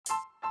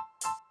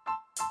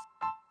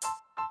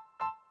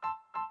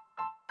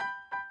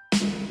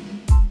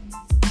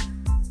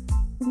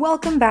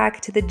Welcome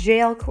back to the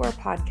JL Core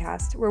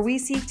podcast, where we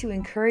seek to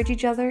encourage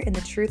each other in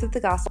the truth of the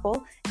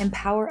gospel,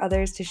 empower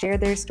others to share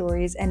their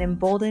stories, and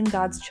embolden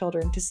God's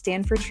children to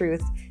stand for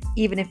truth,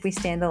 even if we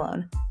stand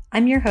alone.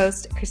 I'm your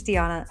host,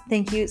 Christiana.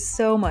 Thank you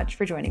so much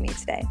for joining me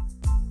today.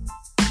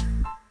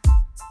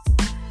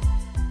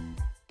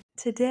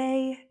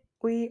 Today,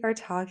 we are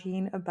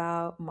talking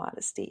about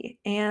modesty,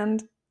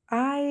 and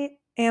I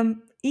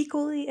am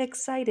equally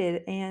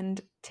excited and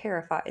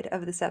terrified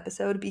of this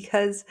episode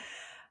because,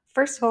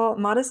 first of all,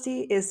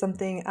 modesty is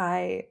something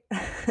I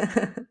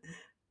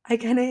I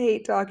kind of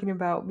hate talking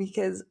about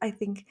because I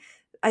think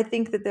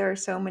that there are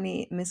so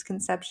many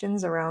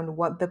misconceptions around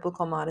what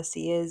biblical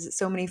modesty is,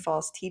 so many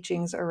false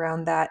teachings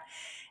around that,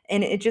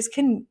 and it just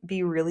can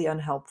be really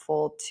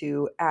unhelpful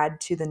to add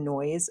to the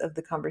noise of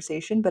the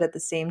conversation. But at the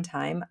same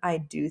time, I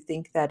do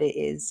think that it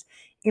is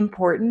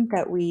important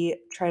that we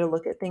try to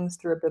look at things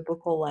through a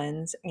biblical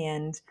lens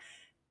and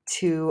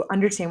to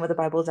understand what the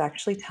Bible is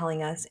actually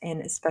telling us,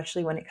 and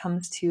especially when it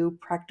comes to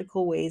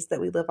practical ways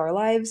that we live our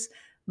lives.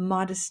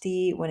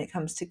 Modesty, when it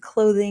comes to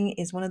clothing,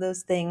 is one of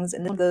those things,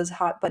 and one of those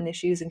hot button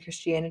issues in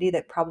Christianity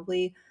that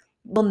probably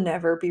will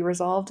never be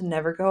resolved,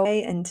 never go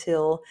away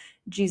until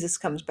Jesus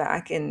comes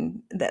back.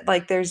 And that,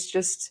 like, there's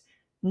just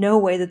no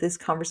way that this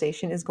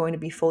conversation is going to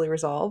be fully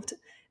resolved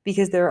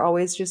because there are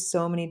always just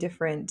so many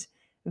different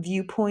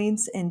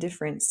viewpoints and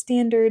different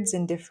standards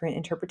and different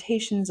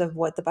interpretations of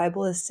what the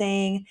Bible is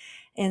saying.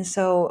 And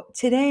so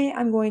today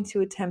I'm going to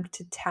attempt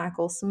to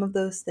tackle some of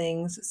those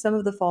things, some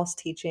of the false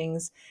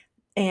teachings,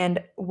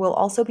 and we'll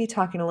also be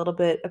talking a little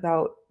bit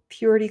about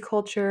purity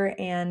culture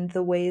and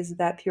the ways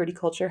that purity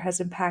culture has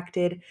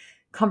impacted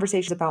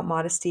conversations about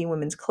modesty,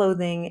 women's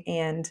clothing,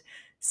 and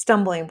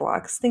stumbling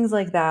blocks, things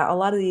like that. A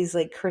lot of these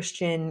like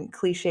Christian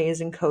cliches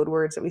and code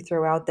words that we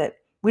throw out that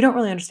we don't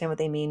really understand what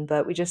they mean,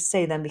 but we just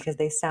say them because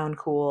they sound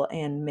cool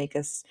and make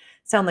us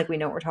sound like we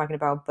know what we're talking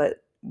about.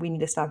 But we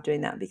need to stop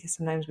doing that because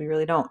sometimes we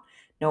really don't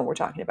know what we're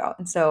talking about.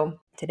 And so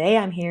today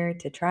I'm here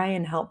to try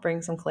and help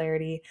bring some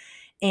clarity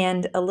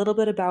and a little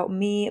bit about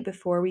me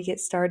before we get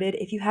started.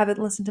 If you haven't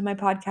listened to my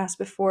podcast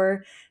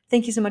before,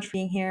 thank you so much for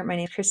being here. My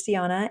name is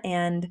Christiana,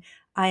 and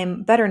I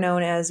am better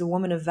known as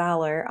Woman of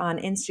Valor on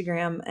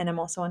Instagram, and I'm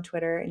also on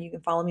Twitter, and you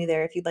can follow me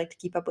there if you'd like to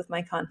keep up with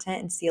my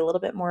content and see a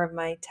little bit more of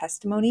my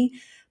testimony.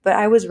 But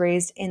I was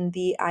raised in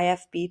the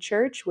IFB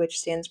Church, which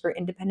stands for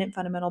Independent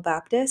Fundamental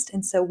Baptist,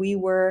 and so we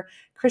were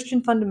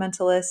Christian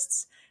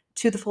fundamentalists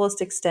to the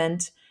fullest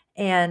extent.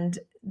 And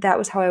that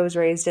was how I was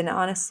raised. And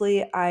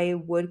honestly, I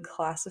would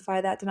classify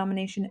that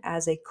denomination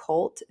as a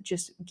cult,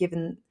 just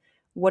given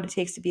what it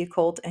takes to be a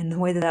cult, and the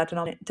way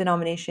that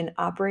denomination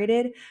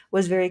operated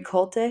was very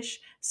cultish.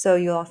 So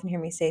you'll often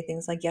hear me say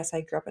things like, yes, I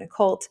grew up in a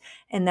cult.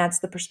 And that's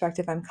the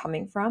perspective I'm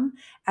coming from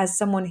as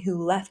someone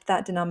who left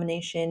that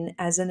denomination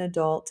as an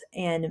adult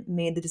and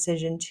made the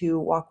decision to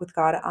walk with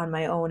God on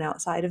my own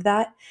outside of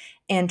that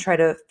and try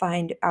to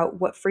find out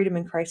what freedom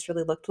in Christ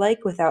really looked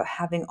like without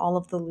having all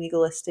of the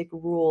legalistic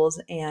rules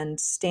and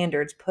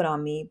standards put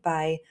on me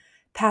by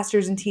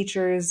pastors and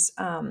teachers,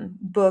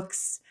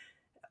 books,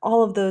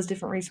 all of those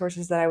different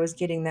resources that I was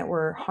getting that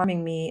were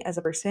harming me as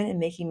a person and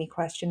making me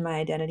question my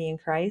identity in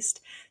Christ.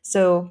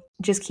 So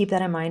just keep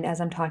that in mind as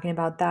I'm talking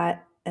about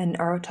that and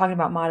or talking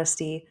about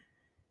modesty.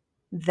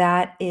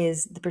 That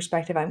is the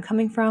perspective I'm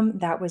coming from.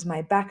 That was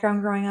my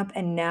background growing up.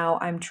 And now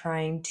I'm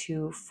trying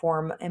to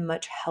form a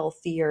much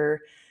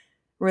healthier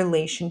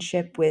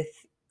relationship with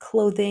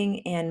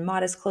clothing and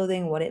modest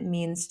clothing, what it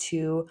means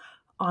to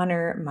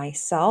honor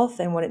myself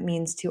and what it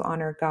means to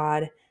honor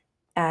God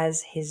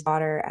as his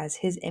daughter, as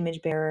his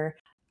image bearer.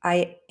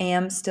 I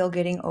am still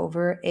getting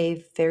over a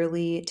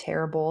fairly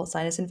terrible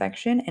sinus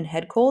infection and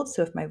head cold.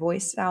 So if my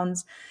voice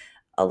sounds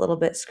a little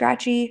bit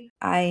scratchy,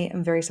 I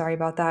am very sorry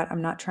about that.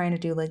 I'm not trying to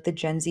do like the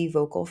Gen Z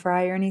vocal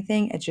fry or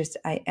anything. It's just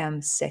I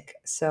am sick.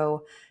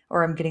 So,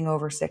 or I'm getting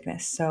over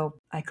sickness. So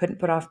I couldn't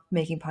put off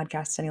making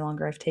podcasts any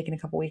longer. I've taken a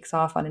couple weeks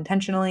off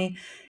unintentionally.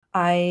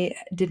 I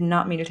did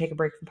not mean to take a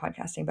break from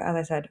podcasting, but as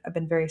I said, I've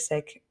been very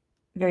sick,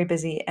 very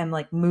busy, and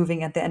like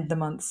moving at the end of the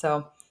month. So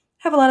I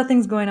have a lot of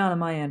things going on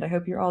my end. I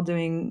hope you're all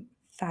doing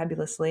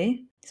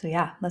fabulously. So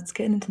yeah, let's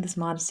get into this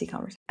modesty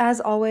conversation.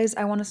 As always,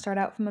 I want to start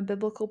out from a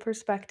biblical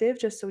perspective,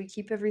 just so we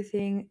keep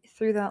everything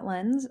through that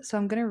lens. So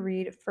I'm going to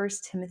read 1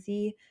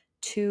 Timothy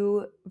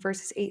 2,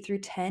 verses 8 through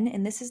 10.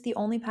 And this is the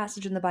only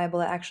passage in the Bible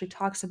that actually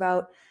talks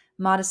about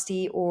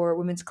modesty or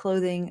women's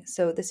clothing.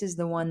 So this is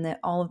the one that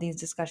all of these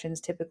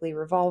discussions typically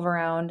revolve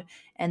around.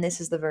 And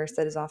this is the verse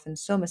that is often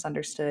so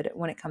misunderstood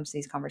when it comes to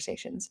these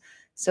conversations.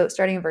 So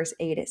starting in verse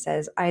 8, it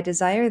says, I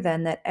desire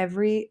then that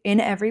in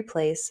every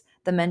place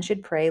the men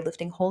should pray,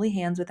 lifting holy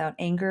hands without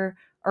anger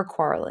or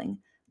quarreling.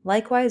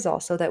 Likewise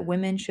also that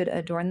women should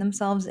adorn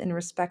themselves in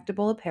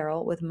respectable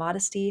apparel with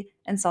modesty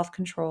and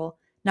self-control,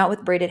 not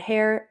with braided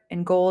hair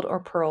and gold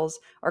or pearls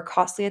or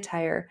costly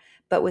attire,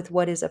 but with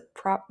what is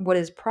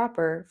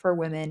proper for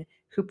women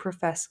who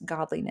profess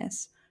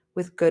godliness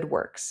with good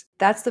works.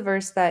 That's the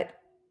verse that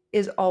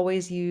is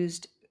always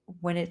used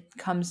when it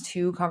comes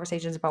to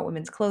conversations about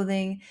women's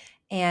clothing.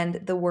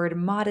 And the word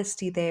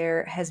modesty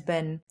there has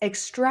been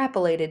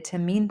extrapolated to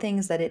mean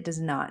things that it does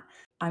not.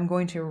 I'm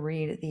going to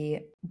read the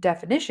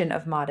definition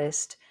of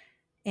modest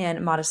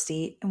and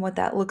modesty and what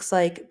that looks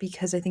like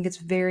because I think it's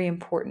very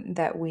important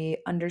that we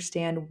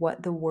understand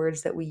what the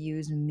words that we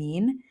use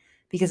mean,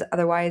 because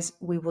otherwise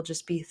we will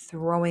just be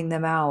throwing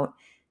them out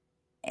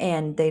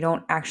and they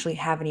don't actually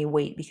have any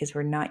weight because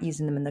we're not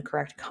using them in the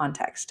correct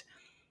context.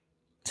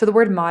 So the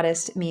word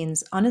modest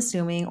means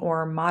unassuming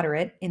or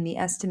moderate in the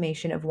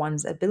estimation of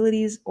one's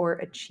abilities or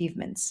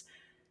achievements.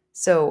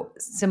 So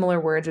similar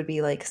words would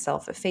be like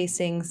self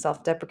effacing,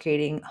 self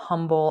deprecating,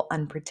 humble,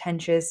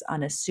 unpretentious,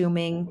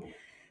 unassuming.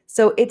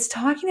 So it's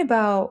talking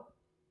about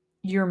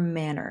your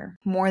manner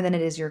more than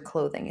it is your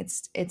clothing.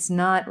 It's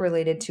not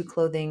related to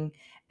clothing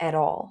at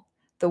all.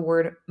 The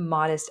word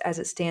modest as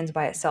it stands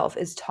by itself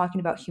is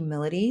talking about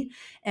humility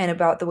and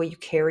about the way you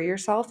carry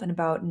yourself and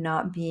about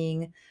not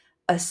being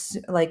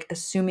like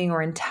assuming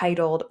or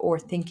entitled or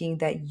thinking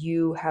that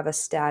you have a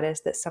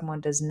status that someone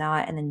does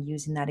not and then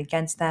using that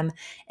against them.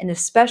 And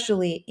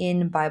especially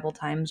in Bible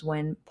times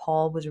when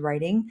Paul was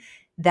writing,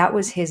 that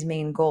was his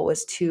main goal,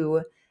 was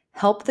to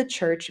help the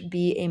church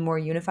be a more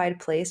unified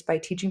place by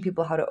teaching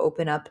people how to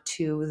open up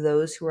to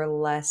those who are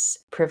less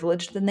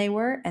privileged than they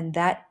were. And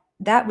that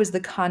was the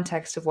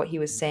context of what he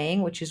was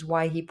saying, which is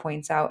why he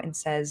points out and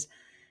says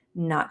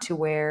not to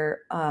wear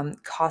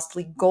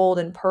costly gold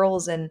and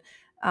pearls and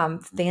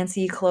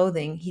fancy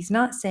clothing. He's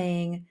not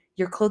saying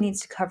your clothing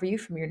needs to cover you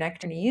from your neck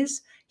to your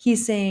knees.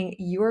 He's saying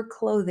your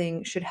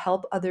clothing should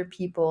help other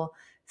people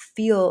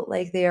feel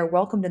like they are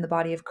welcomed in the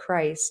body of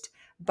Christ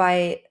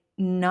by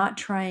not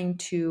trying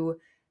to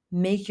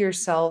make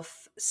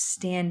yourself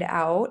stand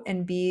out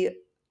and be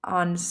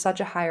on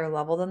such a higher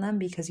level than them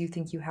because you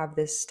think you have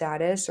this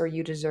status or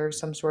you deserve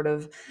some sort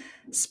of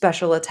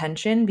special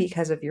attention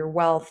because of your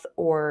wealth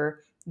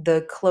or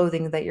the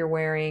clothing that you're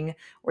wearing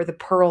or the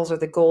pearls or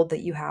the gold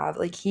that you have.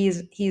 Like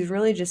he's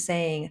really just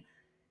saying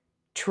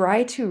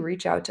try to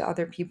reach out to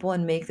other people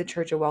and make the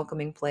church a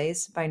welcoming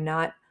place by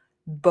not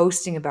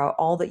boasting about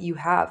all that you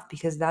have,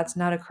 because that's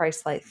not a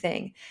Christ-like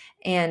thing.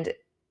 And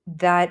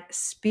that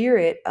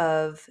spirit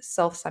of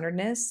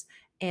self-centeredness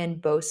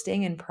and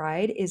boasting and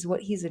pride is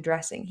what he's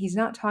addressing. He's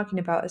not talking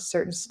about a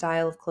certain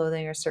style of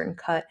clothing or a certain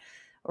cut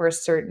or a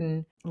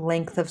certain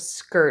length of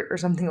skirt or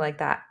something like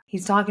that.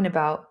 He's talking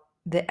about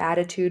the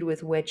attitude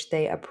with which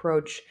they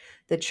approach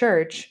the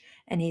church.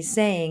 And he's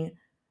saying,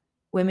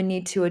 women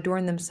need to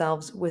adorn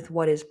themselves with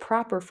what is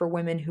proper for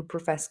women who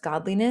profess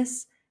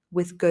godliness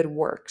with good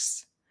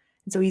works.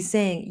 And so he's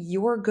saying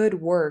your good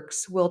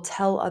works will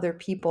tell other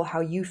people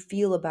how you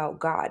feel about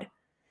God.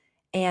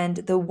 And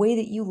the way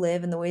that you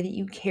live and the way that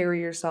you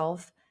carry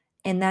yourself,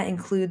 and that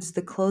includes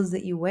the clothes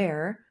that you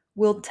wear,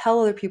 will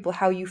tell other people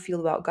how you feel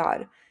about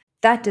God.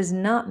 That does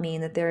not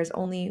mean that there is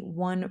only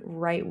one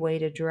right way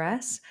to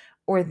dress,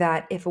 or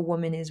that if a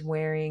woman is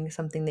wearing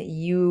something that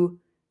you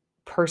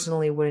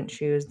personally wouldn't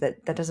choose,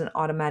 that doesn't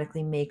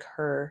automatically make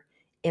her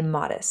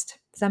immodest.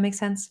 Does that make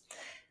sense?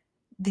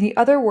 The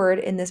other word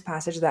in this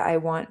passage that I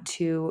want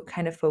to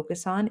kind of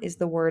focus on is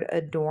the word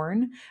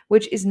adorn,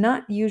 which is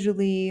not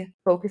usually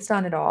focused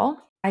on at all.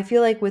 I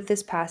feel like with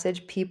this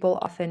passage, people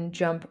often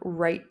jump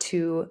right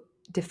to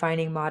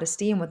defining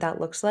modesty and what that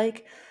looks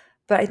like.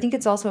 But I think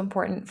it's also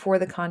important for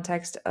the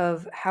context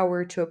of how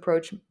we're to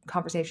approach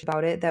conversation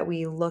about it that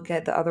we look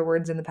at the other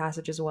words in the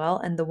passage as well.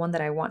 And the one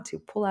that I want to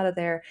pull out of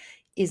there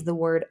is the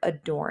word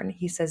adorn.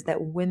 He says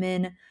that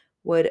women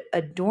would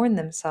adorn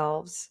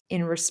themselves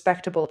in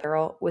respectable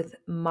apparel with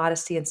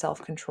modesty and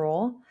self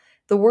control.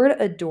 The word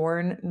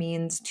adorn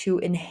means to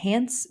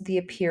enhance the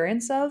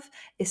appearance of,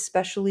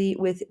 especially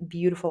with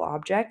beautiful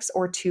objects,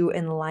 or to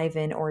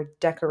enliven or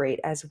decorate,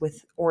 as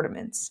with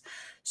ornaments.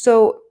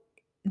 So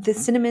the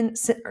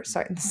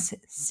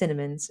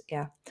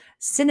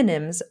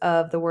synonyms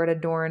of the word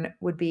adorn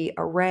would be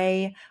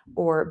array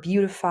or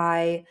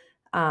beautify,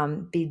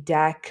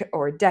 bedeck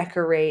or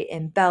decorate,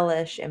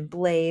 embellish,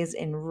 emblaze,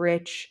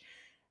 enrich.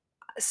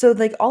 So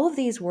like all of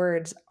these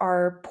words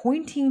are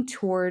pointing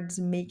towards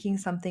making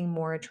something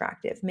more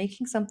attractive,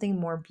 making something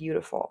more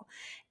beautiful.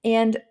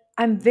 And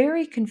I'm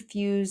very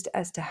confused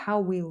as to how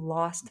we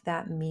lost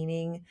that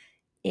meaning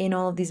in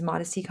all of these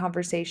modesty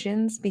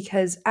conversations,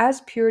 because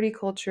as purity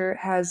culture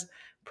has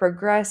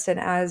progressed and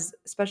as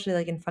especially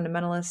like in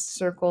fundamentalist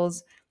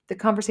circles, the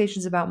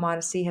conversations about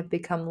modesty have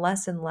become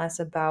less and less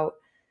about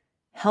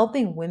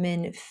helping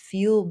women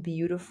feel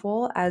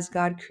beautiful as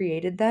God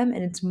created them.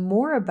 And it's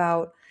more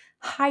about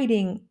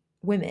hiding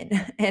women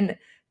and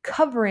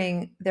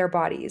covering their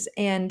bodies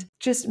and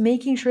just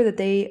making sure that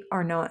they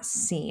are not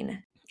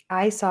seen.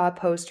 I saw a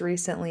post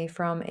recently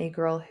from a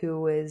girl who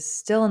was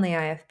still in the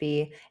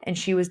IFB, and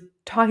she was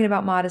talking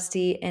about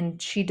modesty, and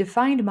she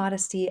defined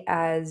modesty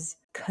as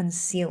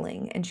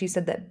concealing. And she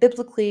said that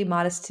biblically,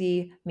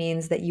 modesty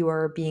means that you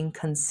are being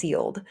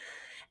concealed.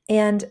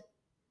 And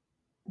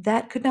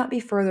that could not be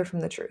further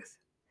from the truth.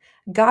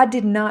 God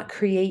did not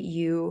create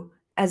you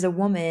as a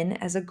woman,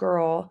 as a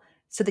girl,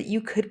 so that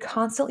you could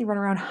constantly run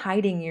around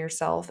hiding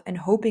yourself and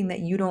hoping that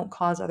you don't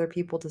cause other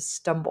people to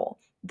stumble.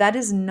 That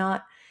is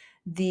not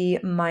the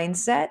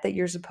mindset that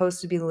you're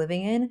supposed to be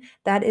living in.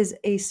 That is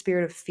a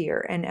spirit of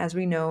fear. And as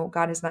we know,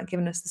 God has not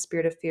given us the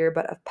spirit of fear,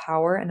 but of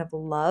power and of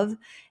love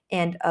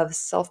and of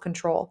self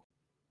control.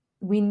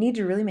 We need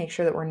to really make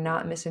sure that we're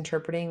not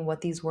misinterpreting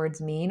what these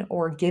words mean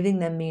or giving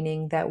them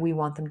meaning that we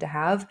want them to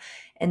have.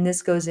 And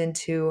this goes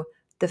into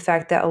the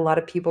fact that a lot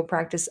of people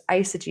practice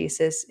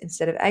eisegesis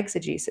instead of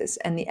exegesis.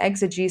 And the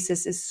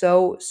exegesis is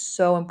so,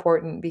 so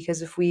important,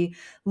 because if we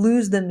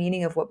lose the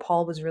meaning of what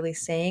Paul was really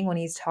saying when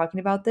he's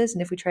talking about this,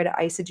 and if we try to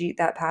eisegete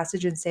that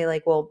passage and say,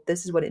 like, well,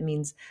 this is what it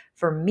means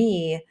for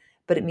me,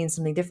 but it means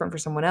something different for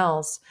someone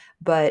else.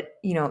 But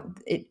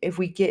if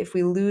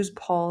we lose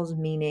Paul's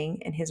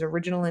meaning and his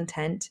original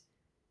intent,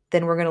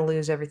 then we're going to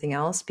lose everything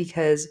else,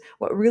 because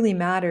what really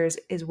matters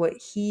is what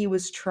he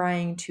was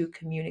trying to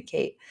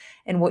communicate.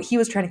 And what he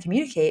was trying to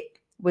communicate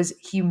was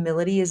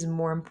humility is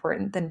more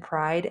important than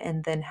pride,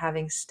 and then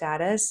having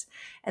status,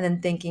 and then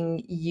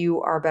thinking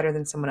you are better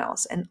than someone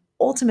else. And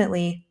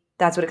ultimately,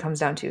 that's what it comes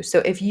down to. So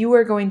if you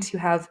are going to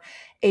have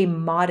a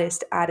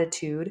modest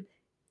attitude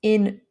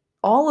in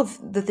all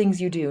of the things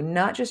you do,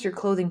 not just your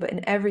clothing, but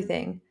in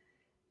everything,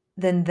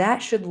 then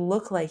that should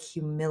look like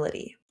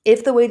humility.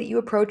 If the way that you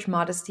approach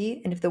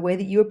modesty and if the way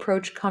that you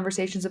approach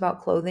conversations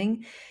about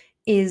clothing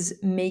is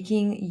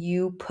making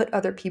you put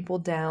other people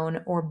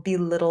down or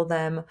belittle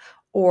them,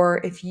 or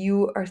if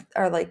you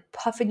are like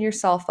puffing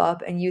yourself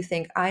up and you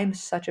think I'm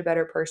such a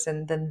better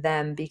person than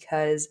them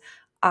because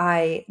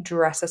I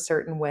dress a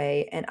certain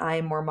way and I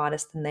am more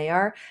modest than they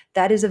are,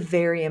 that is a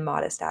very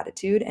immodest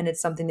attitude. And it's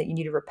something that you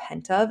need to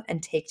repent of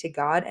and take to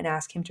God and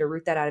ask Him to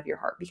root that out of your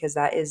heart, because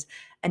that is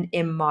an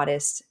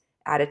immodest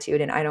attitude.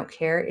 And I don't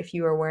care if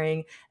you are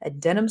wearing a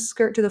denim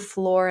skirt to the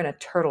floor and a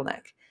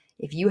turtleneck.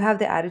 If you have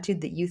the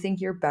attitude that you think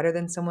you're better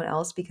than someone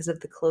else because of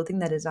the clothing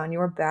that is on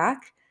your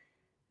back,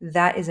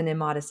 that is an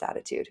immodest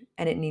attitude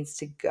and it needs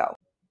to go.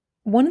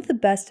 One of the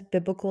best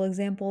biblical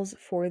examples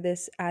for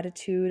this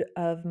attitude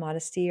of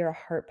modesty or a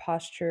heart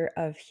posture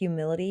of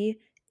humility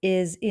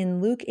is in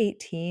Luke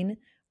 18,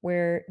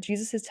 where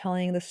Jesus is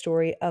telling the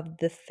story of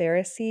the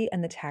Pharisee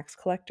and the tax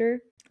collector.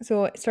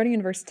 So, starting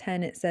in verse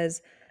 10, it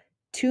says,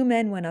 "Two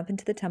men went up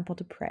into the temple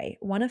to pray,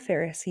 one a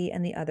Pharisee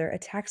and the other a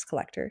tax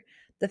collector.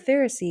 The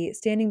Pharisee,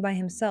 standing by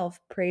himself,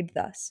 prayed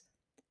thus: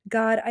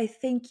 'God, I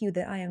thank you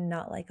that I am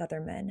not like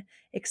other men,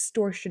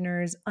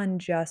 extortioners,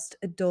 unjust,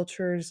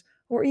 adulterers,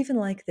 or even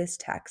like this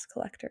tax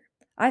collector.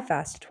 I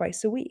fast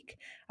twice a week.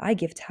 I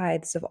give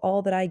tithes of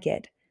all that I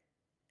get.'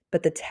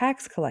 But the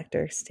tax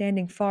collector,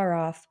 standing far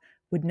off,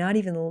 would not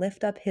even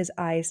lift up his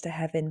eyes to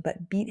heaven,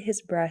 but beat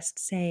his breast,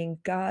 saying,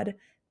 'God,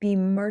 be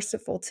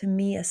merciful to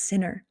me, a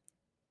sinner.'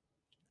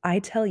 I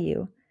tell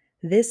you,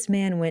 this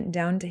man went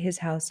down to his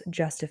house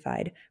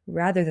justified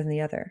rather than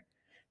the other.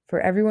 For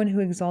everyone who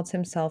exalts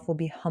himself will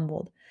be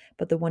humbled,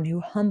 but the one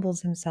who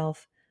humbles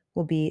himself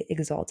will be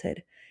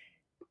exalted."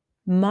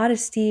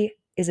 Modesty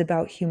is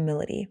about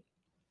humility.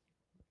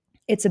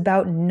 It's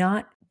about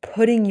not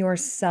putting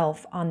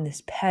yourself on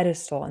this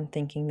pedestal and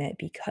thinking that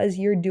because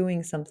you're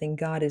doing something,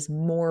 God is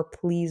more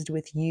pleased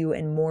with you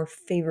and more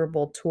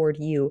favorable toward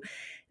you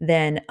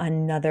than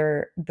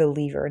another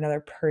believer, another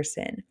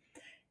person.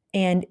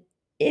 And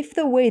if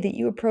the way that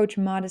you approach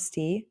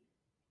modesty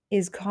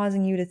is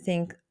causing you to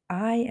think,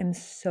 I am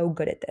so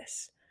good at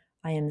this,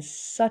 I am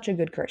such a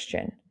good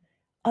Christian,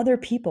 other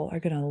people are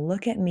going to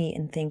look at me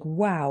and think,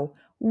 wow,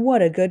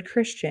 what a good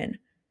Christian.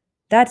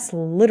 That's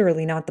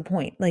literally not the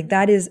point. Like,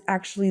 that is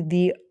actually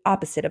the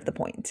opposite of the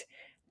point.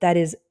 That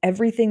is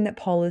everything that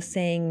Paul is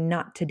saying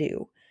not to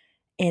do.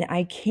 And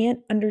I can't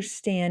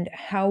understand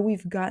how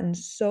we've gotten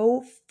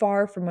so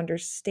far from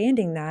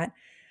understanding that,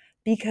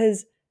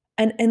 because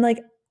and like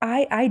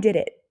I did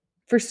it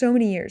for so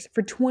many years.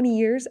 For 20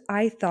 years,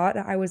 I thought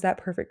I was that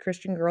perfect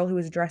Christian girl who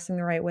was dressing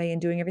the right way and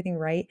doing everything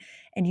right.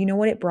 And you know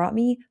what it brought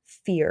me?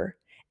 Fear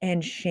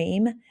and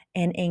shame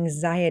and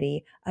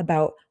anxiety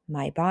about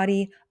my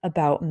body,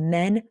 about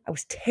men. I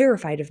was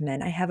terrified of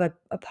men. I have a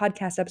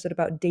podcast episode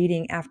about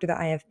dating after the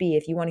IFB.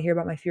 If you want to hear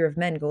about my fear of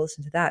men, go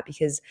listen to that,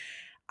 because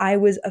I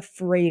was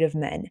afraid of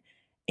men.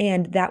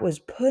 And that was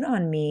put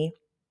on me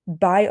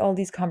by all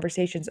these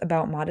conversations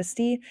about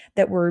modesty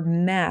that were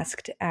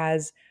masked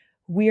as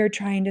we are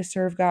trying to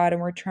serve God and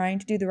we're trying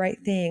to do the right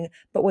thing.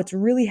 But what's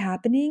really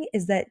happening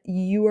is that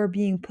you are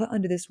being put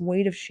under this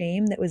weight of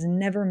shame that was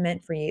never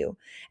meant for you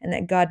and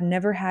that God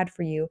never had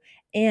for you.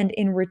 And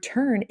in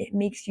return, it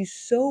makes you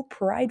so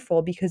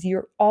prideful because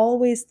you're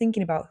always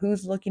thinking about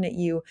who's looking at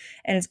you.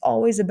 And it's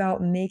always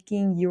about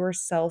making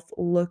yourself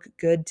look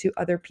good to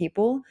other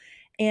people.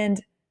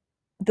 And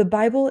the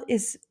Bible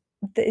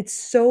it's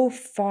so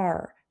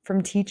far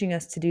from teaching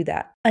us to do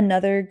that.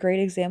 Another great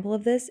example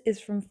of this is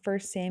from 1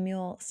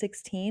 Samuel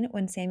 16,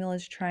 when Samuel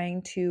is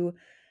trying to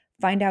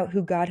find out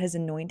who God has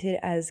anointed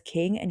as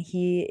king, and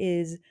he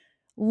is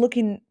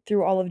looking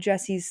through all of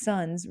Jesse's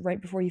sons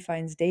right before he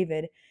finds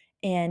David,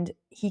 and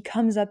he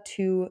comes up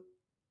to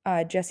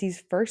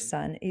Jesse's first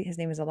son. His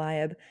name is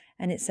Eliab,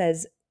 and it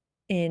says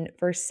in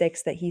verse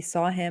 6 that he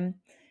saw him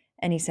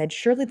and he said,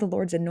 "Surely the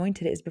Lord's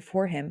anointed is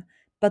before him."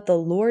 But the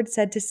Lord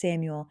said to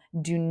Samuel,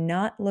 do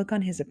not look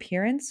on his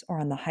appearance or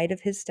on the height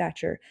of his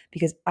stature,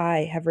 because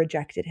I have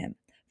rejected him.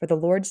 For the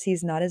Lord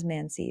sees not as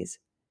man sees.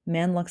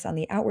 Man looks on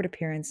the outward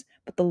appearance,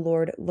 but the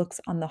Lord looks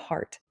on the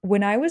heart.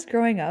 When I was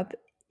growing up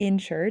in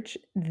church,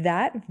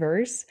 that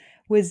verse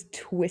was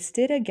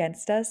twisted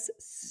against us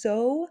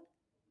so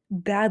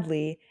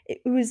badly.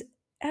 It was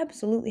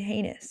absolutely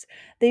heinous.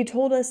 They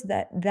told us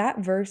that that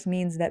verse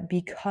means that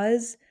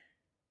because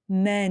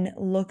men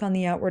look on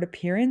the outward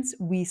appearance,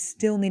 we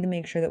still need to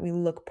make sure that we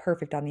look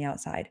perfect on the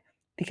outside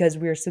because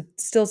we're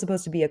still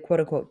supposed to be a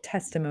quote unquote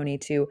testimony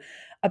to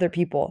other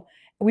people.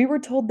 We were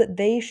told that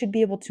they should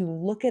be able to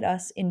look at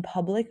us in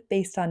public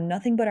based on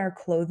nothing but our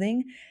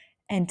clothing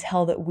and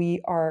tell that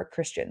we are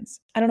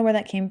Christians. I don't know where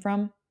that came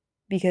from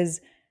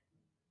because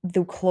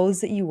the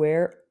clothes that you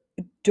wear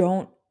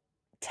don't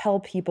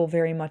tell people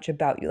very much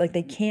about you. Like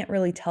they can't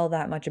really tell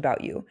that much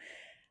about you,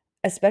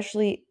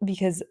 especially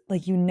because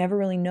like you never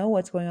really know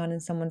what's going on in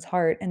someone's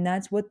heart, and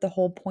that's what the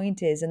whole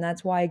point is. And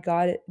that's why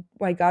God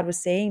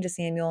was saying to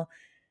Samuel,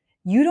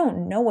 you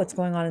don't know what's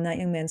going on in that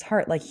young man's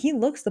heart. Like he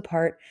looks the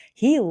part.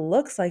 He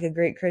looks like a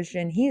great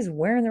Christian. He's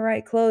wearing the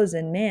right clothes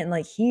and man,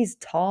 like he's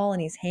tall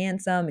and he's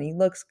handsome and he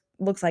looks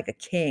like a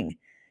king,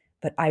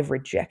 but I've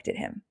rejected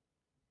him.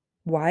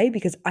 Why?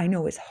 Because I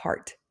know his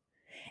heart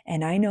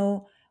and I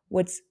know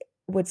what's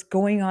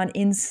going on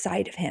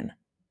inside of him.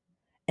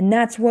 And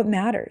that's what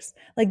matters.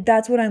 Like,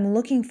 that's what I'm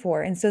looking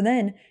for. And so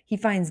then he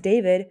finds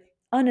David,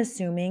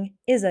 unassuming,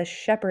 is a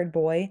shepherd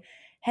boy,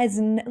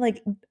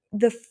 like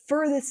the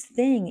furthest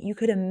thing you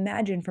could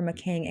imagine from a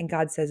king. And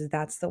God says,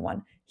 that's the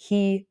one.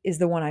 He is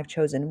the one I've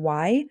chosen.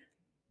 Why?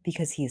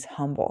 Because he's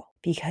humble,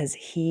 because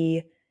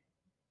he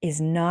is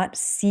not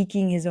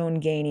seeking his own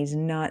gain. He's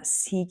not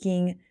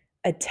seeking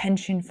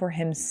attention for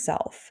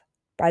himself.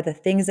 By the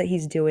things that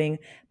he's doing,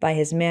 by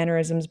his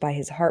mannerisms, by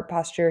his heart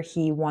posture,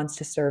 he wants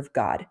to serve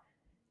God.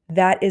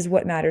 That is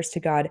what matters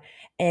to God.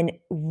 And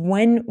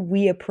when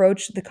we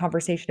approach the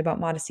conversation about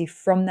modesty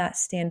from that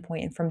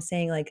standpoint and from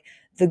saying like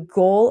the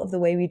goal of the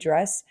way we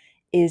dress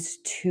is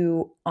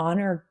to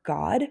honor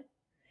God,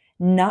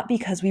 not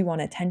because we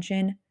want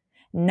attention,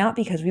 not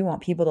because we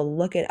want people to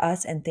look at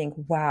us and think,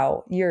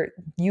 wow,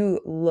 you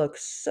look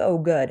so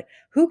good.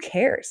 Who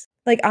cares?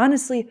 Like,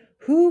 honestly,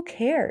 who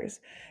cares?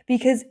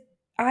 Because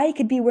I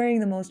could be wearing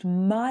the most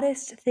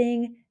modest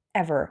thing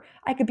ever.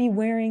 I could be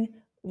wearing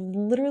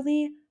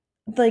literally,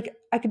 like,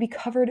 I could be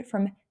covered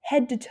from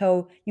head to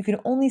toe. You can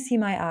only see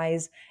my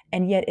eyes.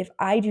 And yet, if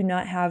I do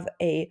not have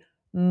a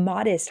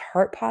modest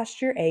heart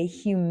posture, a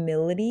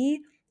humility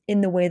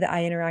in the way that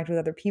I interact with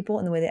other people,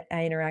 in the way that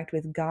I interact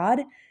with God,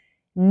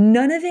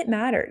 none of it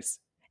matters.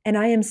 And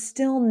I am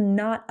still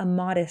not a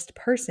modest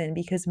person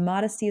because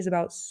modesty is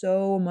about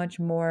so much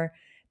more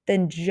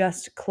than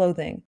just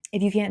clothing.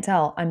 If you can't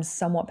tell, I'm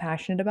somewhat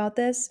passionate about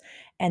this.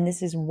 And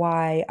this is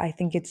why I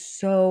think it's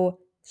so,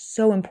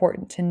 so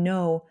important to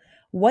know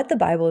what the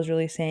Bible is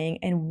really saying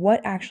and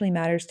what actually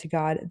matters to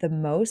God the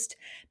most.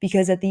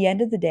 Because at the end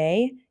of the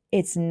day,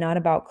 it's not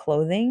about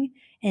clothing.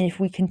 And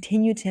if we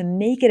continue to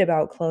make it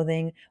about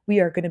clothing, we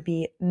are going to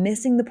be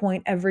missing the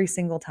point every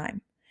single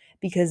time,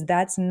 because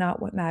that's not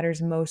what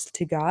matters most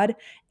to God.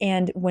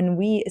 And when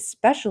we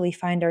especially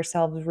find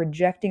ourselves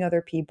rejecting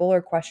other people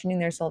or questioning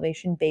their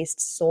salvation based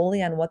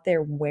solely on what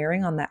they're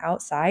wearing on the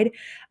outside,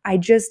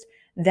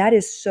 that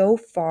is so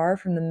far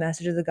from the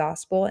message of the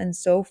gospel and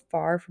so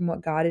far from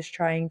what God is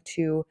trying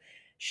to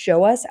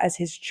show us as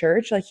his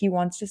church. Like he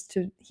wants us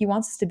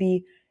to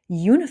be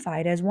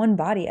unified as one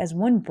body, as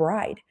one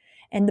bride.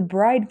 And the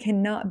bride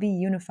cannot be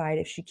unified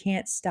if she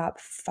can't stop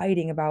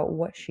fighting about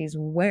what she's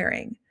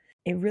wearing.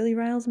 It really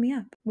riles me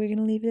up. We're going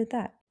to leave it at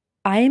that.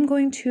 I am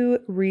going to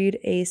read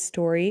a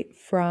story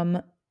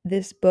from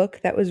this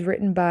book that was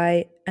written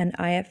by an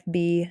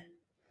IFB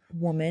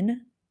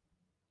woman.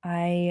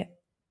 I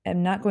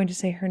am not going to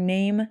say her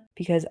name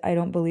because I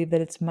don't believe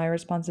that it's my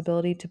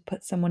responsibility to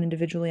put someone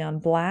individually on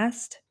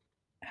blast.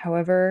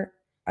 However,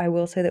 I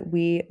will say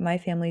that my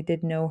family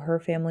did know her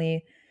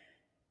family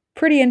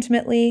pretty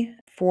intimately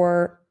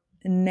for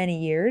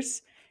many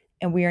years,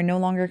 and we are no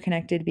longer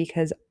connected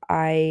because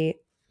my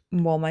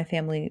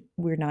family,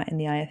 we're not in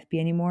the IFB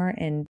anymore,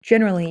 and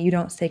generally you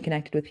don't stay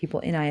connected with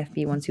people in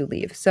IFB once you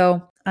leave.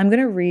 So I'm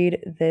going to read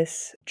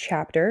this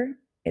chapter.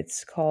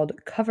 It's called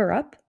Cover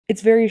Up.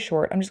 It's very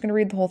short. I'm just going to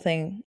read the whole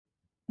thing.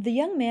 The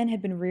young man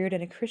had been reared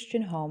in a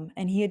Christian home,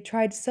 and he had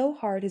tried so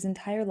hard his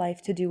entire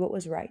life to do what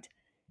was right.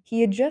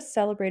 He had just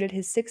celebrated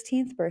his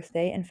 16th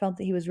birthday and felt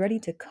that he was ready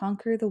to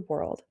conquer the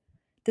world.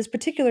 This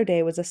particular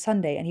day was a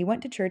Sunday, and he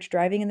went to church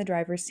driving in the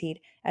driver's seat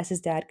as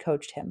his dad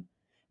coached him.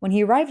 When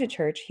he arrived at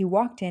church, he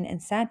walked in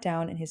and sat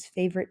down in his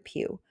favorite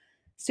pew.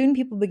 Soon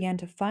people began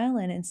to file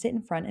in and sit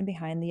in front and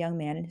behind the young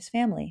man and his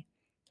family.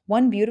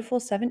 One beautiful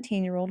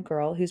 17-year-old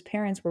girl, whose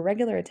parents were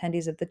regular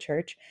attendees of the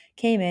church,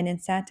 came in and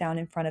sat down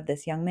in front of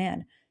this young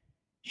man.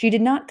 She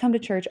did not come to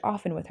church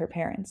often with her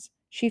parents.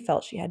 She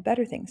felt she had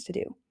better things to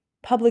do.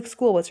 Public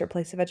school was her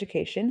place of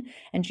education,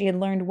 and she had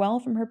learned well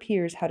from her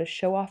peers how to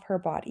show off her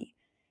body.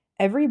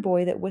 Every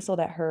boy that whistled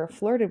at her,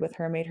 flirted with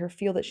her, made her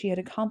feel that she had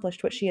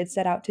accomplished what she had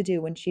set out to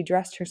do when she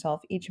dressed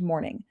herself each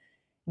morning: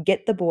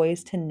 get the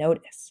boys to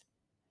notice.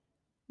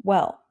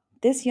 Well,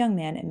 this young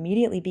man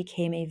immediately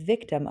became a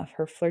victim of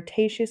her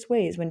flirtatious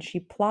ways when she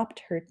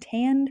plopped her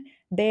tanned,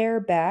 bare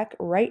back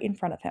right in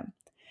front of him.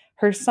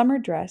 Her summer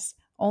dress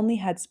only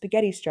had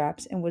spaghetti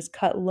straps and was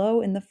cut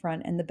low in the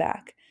front and the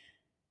back.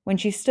 When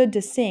she stood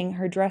to sing,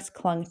 her dress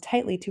clung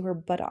tightly to her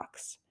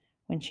buttocks.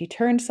 When she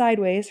turned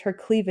sideways, her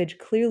cleavage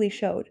clearly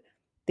showed.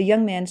 The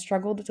young man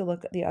struggled to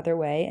look the other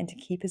way and to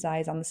keep his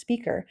eyes on the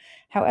speaker.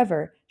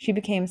 However, she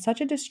became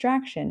such a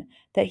distraction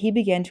that he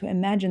began to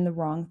imagine the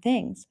wrong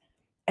things.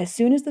 As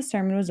soon as the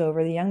sermon was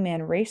over, the young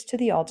man raced to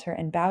the altar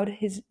and bowed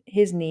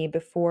his knee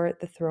before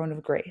the throne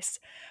of grace.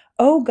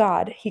 "Oh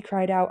God," he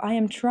cried out, "I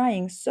am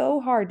trying so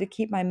hard to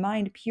keep my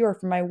mind pure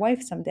for my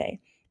wife someday.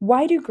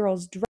 Why do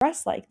girls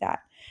dress like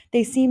that?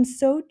 They seem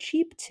so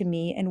cheap to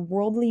me and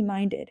worldly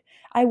minded.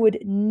 I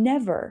would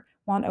never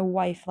want a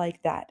wife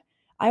like that.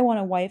 I want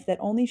a wife that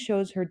only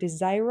shows her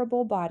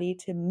desirable body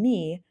to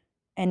me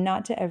and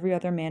not to every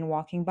other man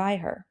walking by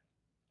her."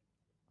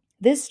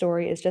 This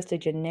story is just a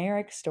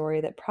generic story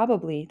that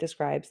probably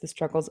describes the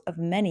struggles of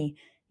many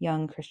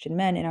young Christian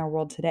men in our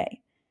world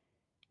today.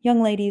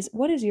 Young ladies,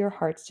 what is your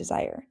heart's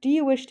desire? Do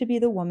you wish to be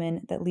the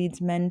woman that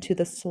leads men to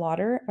the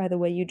slaughter by the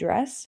way you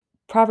dress?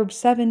 Proverbs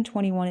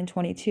 7:21 and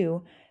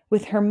 22.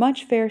 With her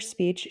much fair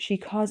speech she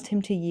caused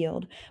him to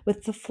yield.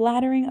 With the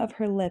flattering of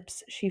her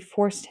lips she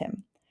forced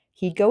him.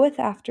 He goeth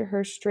after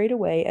her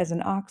straightway as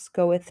an ox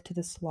goeth to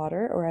the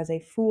slaughter, or as a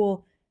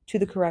fool to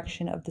the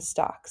correction of the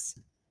stocks.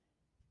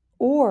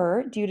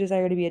 Or do you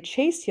desire to be a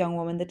chaste young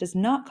woman that does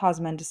not cause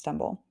men to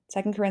stumble?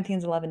 2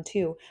 Corinthians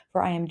 11:2.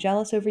 For I am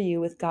jealous over you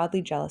with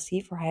godly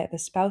jealousy, for I have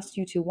espoused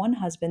you to one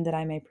husband that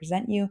I may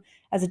present you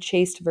as a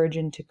chaste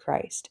virgin to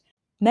Christ.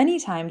 Many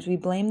times we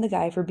blame the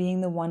guy for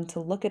being the one to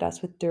look at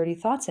us with dirty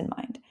thoughts in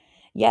mind.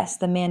 Yes,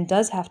 the man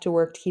does have to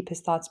work to keep his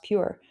thoughts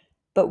pure.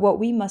 But what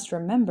we must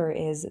remember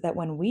is that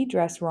when we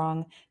dress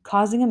wrong,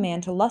 causing a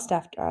man to lust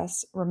after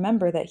us,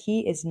 remember that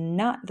he is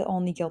not the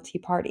only guilty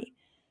party.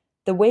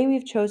 The way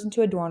we've chosen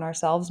to adorn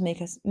ourselves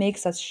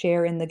makes us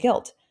share in the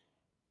guilt.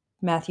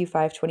 Matthew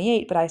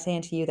 5:28, but I say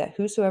unto you that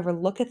whosoever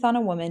looketh on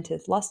a woman to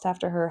lust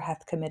after her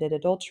hath committed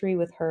adultery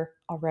with her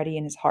already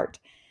in his heart.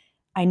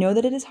 I know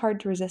that it is hard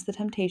to resist the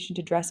temptation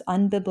to dress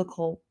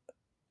the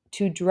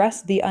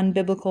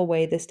unbiblical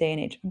way this day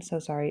and age. I'm so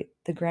sorry.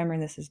 The grammar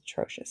in this is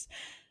atrocious.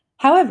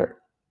 However,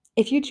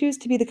 if you choose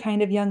to be the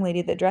kind of young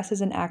lady that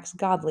dresses and acts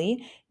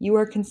godly, you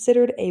are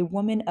considered a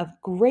woman of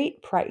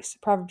great price.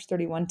 Proverbs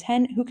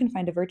 31:10, who can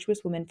find a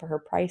virtuous woman, for her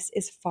price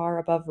is far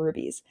above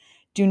rubies.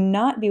 Do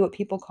not be what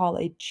people call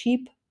a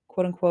cheap,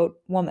 quote unquote,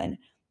 woman.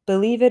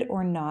 Believe it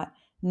or not,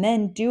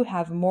 men do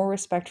have more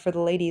respect for the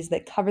ladies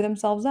that cover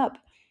themselves up.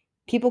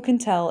 People can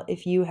tell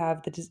if you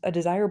have a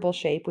desirable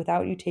shape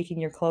without you taking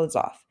your clothes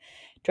off.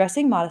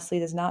 Dressing modestly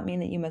does not mean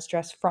that you must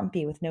dress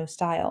frumpy with no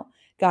style.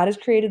 God has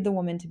created the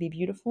woman to be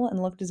beautiful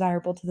and look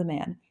desirable to the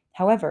man.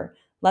 However,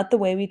 let the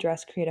way we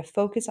dress create a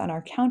focus on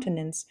our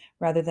countenance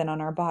rather than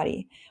on our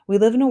body. We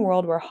live in a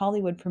world where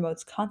Hollywood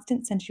promotes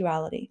constant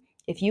sensuality.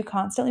 If you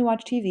constantly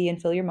watch TV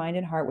and fill your mind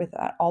and heart with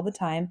that all the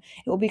time,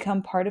 it will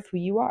become part of who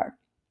you are.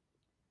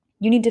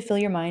 You need to fill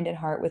your mind and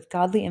heart with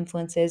godly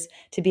influences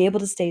to be able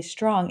to stay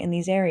strong in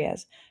these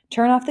areas.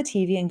 Turn off the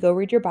TV and go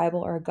read your Bible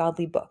or a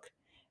godly book.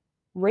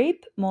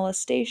 Rape,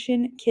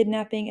 molestation,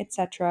 kidnapping,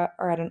 etc.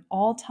 are at an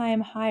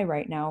all-time high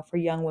right now for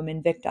young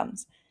women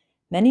victims.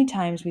 Many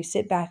times we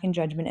sit back in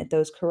judgment at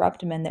those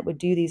corrupt men that would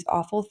do these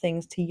awful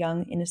things to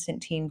young,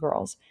 innocent teen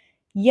girls.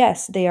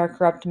 Yes, they are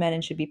corrupt men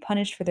and should be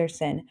punished for their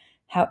sin.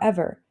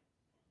 However,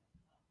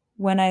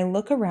 when I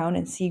look around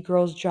and see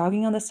girls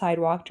jogging on the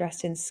sidewalk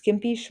dressed in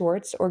skimpy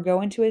shorts, or go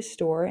into a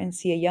store and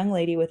see a young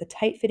lady with a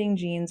tight-fitting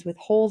jeans with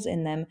holes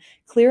in them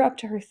clear up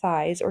to her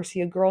thighs, or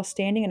see a girl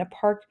standing in a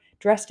park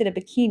dressed in a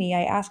bikini,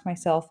 I ask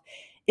myself,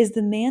 is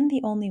the man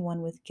the only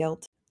one with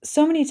guilt?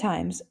 So many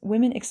times,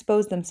 women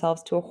expose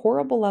themselves to a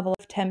horrible level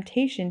of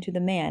temptation to the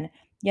man,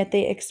 yet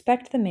they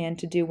expect the man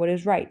to do what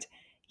is right.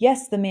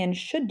 Yes, the man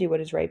should do what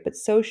is right, but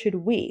so should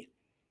we.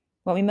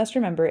 What we must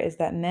remember is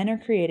that men are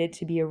created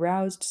to be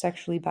aroused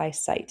sexually by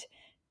sight.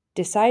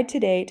 Decide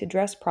today to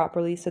dress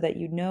properly so that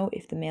you know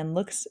if the man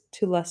looks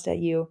to lust at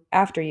you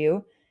after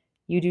you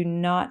do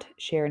not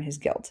share in his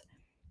guilt.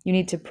 You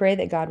need to pray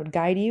that God would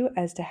guide you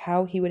as to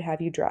how he would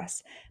have you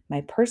dress.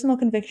 My personal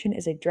conviction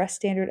is a dress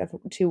standard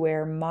to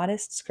wear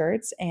modest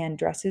skirts and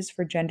dresses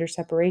for gender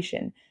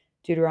separation.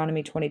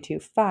 Deuteronomy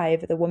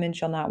 22:5, the woman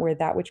shall not wear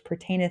that which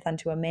pertaineth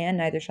unto a man,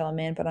 neither shall a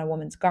man put on a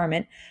woman's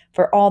garment,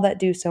 for all that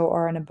do so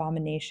are an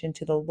abomination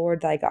to the Lord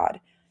thy God.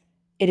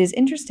 It is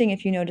interesting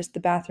if you notice the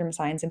bathroom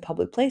signs in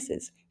public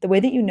places. The way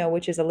that you know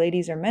which is a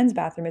ladies' or men's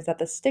bathroom is that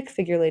the stick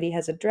figure lady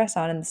has a dress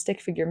on and the stick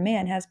figure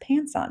man has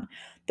pants on.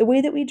 The way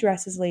that we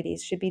dress as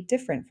ladies should be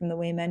different from the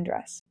way men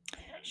dress.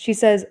 She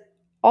says,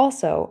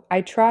 Also,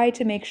 I try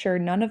to make sure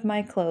none of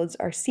my clothes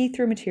are see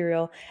through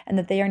material and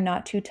that they are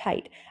not too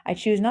tight. I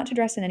choose not to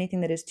dress in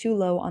anything that is too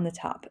low on the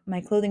top.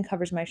 My clothing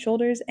covers my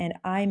shoulders, and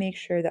I make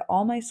sure that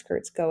all my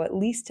skirts go at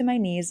least to my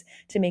knees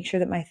to make sure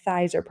that my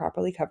thighs are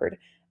properly covered.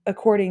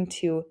 According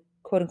to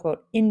quote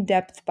unquote in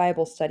depth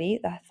Bible study,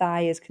 the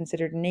thigh is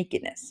considered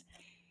nakedness.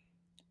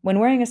 When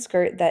wearing a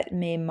skirt that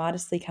may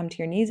modestly come to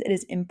your knees, it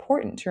is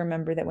important to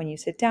remember that when you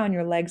sit down,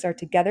 your legs are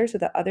together so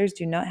that others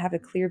do not have a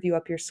clear view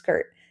up your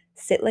skirt.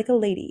 Sit like a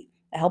lady.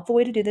 A helpful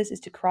way to do this is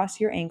to cross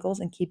your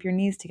ankles and keep your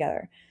knees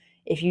together.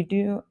 If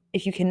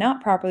you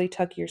cannot properly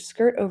tuck your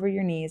skirt over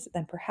your knees,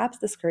 then perhaps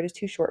the skirt is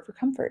too short for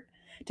comfort.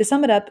 To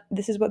sum it up,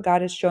 this is what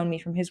God has shown me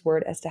from his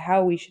word as to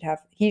how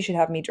he should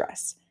have me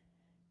dress.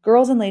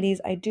 Girls and ladies,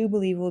 I do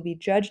believe will be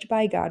judged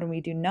by God when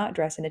we do not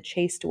dress in a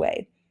chaste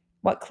way.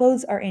 What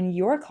clothes are in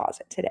your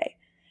closet today?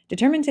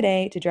 Determine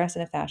today to dress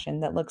in a fashion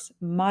that looks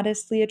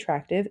modestly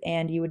attractive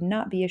and you would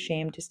not be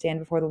ashamed to stand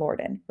before the Lord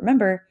in.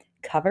 Remember,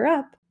 cover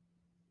up.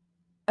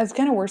 It's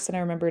kind of worse than I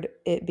remembered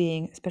it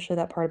being, especially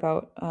that part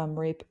about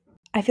rape.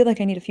 I feel like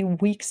I need a few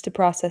weeks to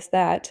process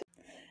that.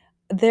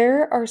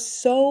 There are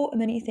so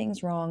many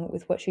things wrong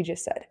with what she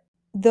just said.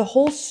 The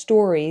whole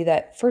story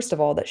that, first of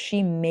all, that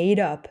she made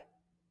up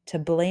to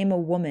blame a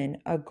woman,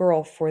 a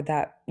girl, for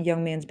that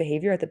young man's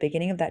behavior at the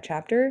beginning of that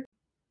chapter.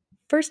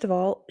 First of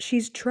all,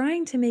 she's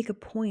trying to make a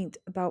point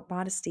about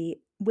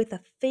modesty with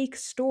a fake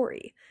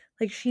story.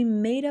 Like she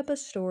made up a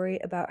story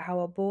about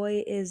how a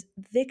boy is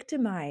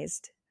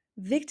victimized.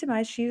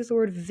 Victimized, she used the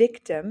word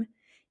victim.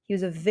 He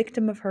was a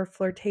victim of her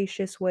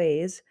flirtatious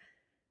ways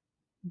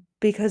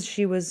because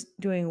she was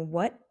doing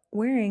what?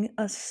 Wearing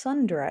a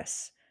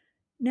sundress.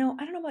 Now,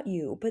 I don't know about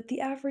you, but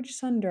the average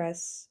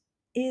sundress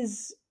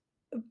is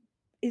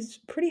is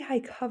pretty high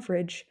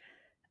coverage.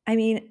 I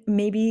mean,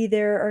 maybe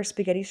there are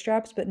spaghetti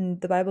straps, but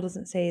the Bible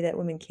doesn't say that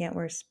women can't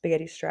wear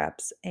spaghetti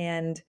straps.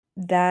 And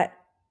that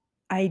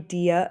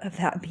idea of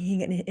that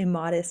being an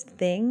immodest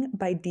thing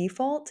by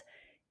default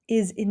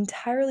is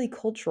entirely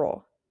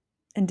cultural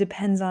and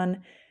depends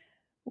on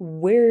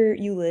where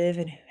you live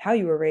and how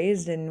you were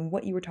raised and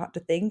what you were taught to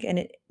think.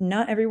 And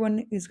not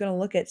everyone is going to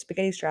look at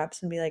spaghetti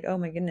straps and be like, oh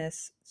my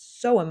goodness,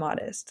 so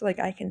immodest. Like,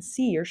 I can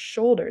see your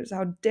shoulders.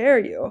 How dare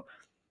you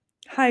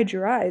hide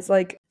your eyes?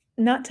 Like,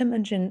 not to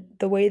mention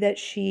the way that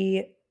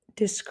she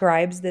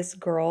describes this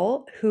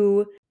girl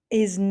who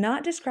is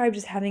not described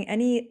as having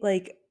any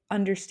like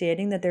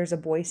understanding that there's a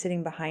boy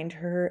sitting behind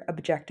her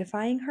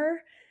objectifying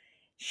her.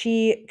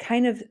 She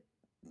kind of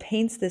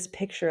paints this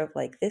picture of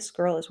like this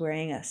girl is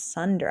wearing a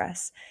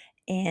sundress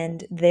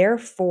and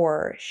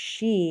therefore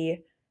she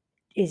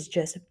is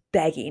just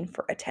begging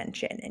for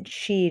attention and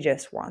she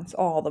just wants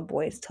all the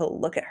boys to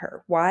look at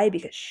her. Why?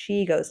 Because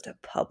she goes to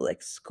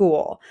public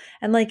school.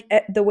 And like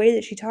the way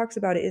that she talks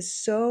about it is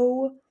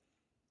so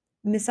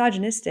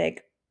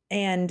misogynistic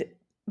and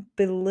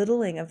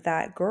belittling of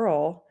that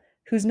girl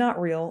who's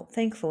not real,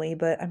 thankfully,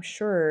 but I'm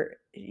sure,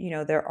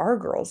 there are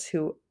girls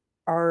who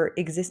are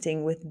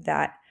existing with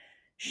that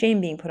shame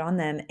being put on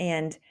them.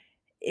 And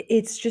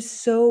it's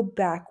just so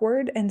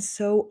backward and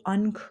so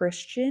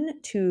unchristian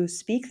to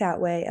speak that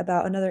way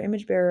about another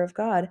image bearer of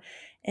God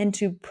and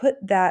to put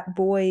that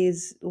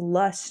boy's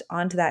lust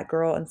onto that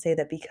girl and say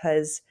that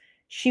because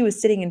she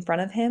was sitting in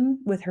front of him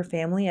with her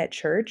family at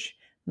church,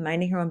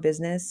 minding her own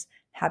business,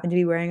 happened to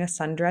be wearing a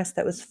sundress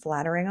that was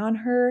flattering on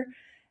her,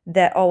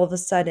 that all of a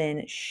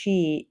sudden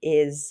she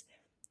is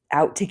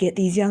out to get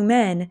these young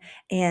men.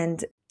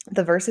 And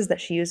the verses that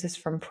she uses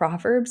from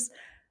Proverbs,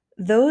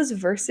 those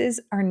verses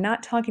are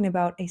not talking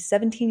about a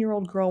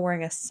 17-year-old girl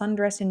wearing a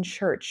sundress in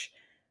church.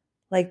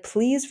 Like,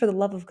 please, for the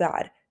love of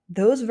God,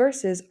 those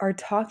verses are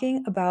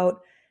talking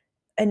about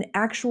an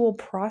actual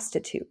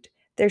prostitute.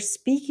 They're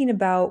speaking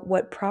about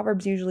what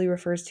Proverbs usually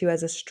refers to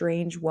as a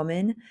strange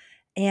woman.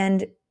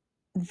 And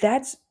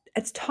that's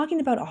it's talking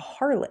about a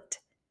harlot,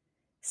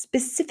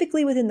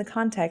 specifically within the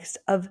context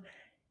of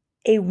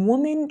a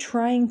woman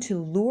trying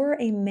to lure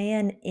a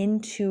man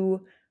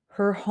into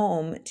her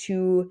home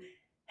to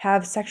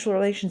have sexual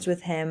relations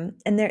with him.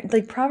 And there,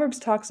 like, Proverbs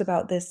talks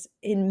about this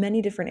in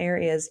many different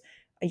areas.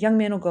 A young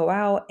man will go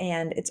out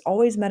and it's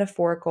always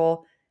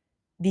metaphorical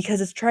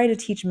because it's trying to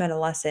teach men a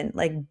lesson.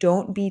 Like,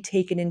 don't be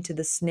taken into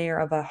the snare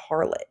of a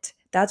harlot.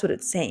 That's what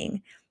it's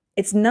saying.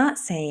 It's not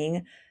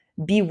saying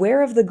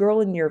beware of the girl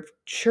in your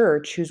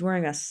church who's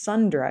wearing a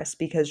sundress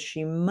because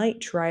she might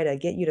try to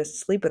get you to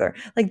sleep with her.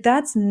 Like,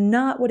 that's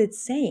not what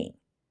it's saying.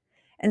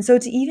 And so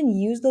to even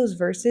use those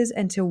verses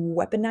and to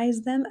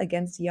weaponize them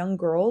against young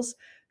girls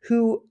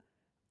who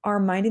are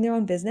minding their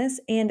own business.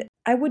 And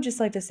I would just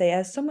like to say,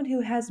 as someone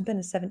who has been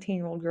a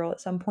 17-year-old girl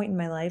at some point in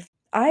my life,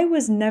 I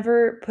was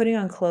never putting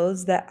on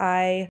clothes that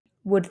I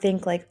would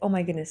think like, oh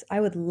my goodness, I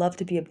would love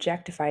to be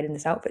objectified in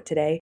this outfit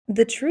today.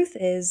 The truth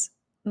is,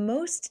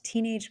 most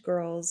teenage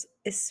girls,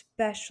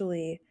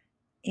 especially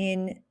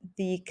in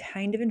the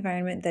kind of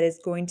environment that is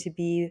going to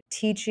be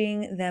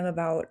teaching them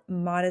about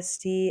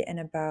modesty and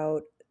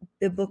about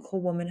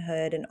biblical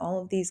womanhood and all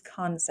of these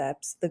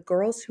concepts, the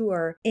girls who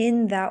are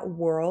in that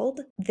world,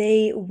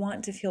 they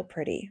want to feel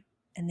pretty.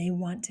 and they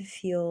want to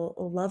feel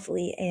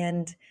lovely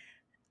and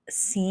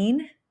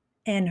seen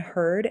and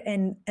heard,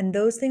 and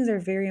those things are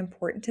very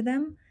important to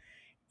them.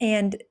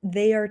 And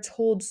they are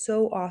told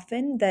so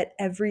often that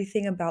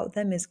everything about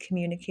them is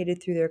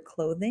communicated through their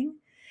clothing.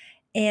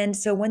 And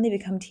so when they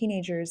become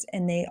teenagers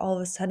and they all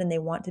of a sudden they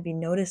want to be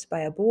noticed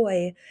by a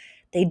boy,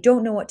 they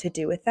don't know what to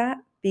do with that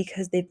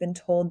because they've been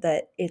told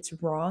that it's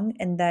wrong,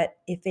 and that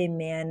if a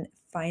man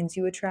finds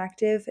you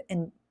attractive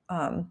and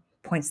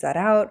points that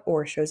out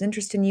or shows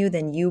interest in you,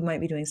 then you might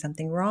be doing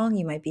something wrong.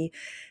 You might be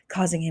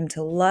causing him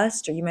to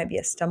lust, or you might be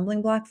a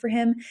stumbling block for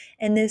him.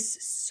 And this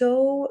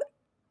so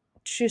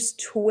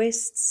just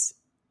twists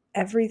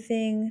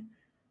everything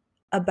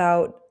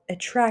about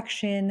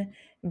attraction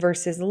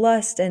versus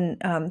lust and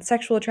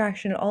sexual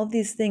attraction. All of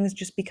these things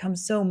just become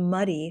so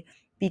muddy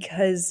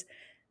because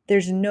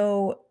there's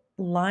no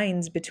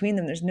lines between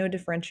them, there's no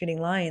differentiating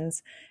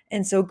lines.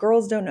 And so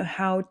girls don't know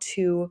how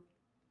to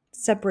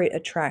separate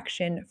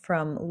attraction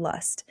from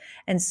lust.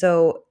 And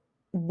so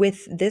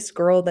with this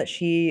girl that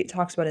she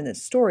talks about in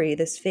this story,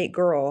 this fake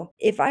girl,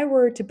 if I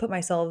were to put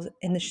myself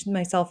in the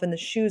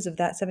shoes of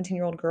that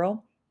 17-year-old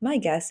girl, my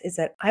guess is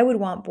that I would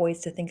want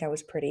boys to think I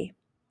was pretty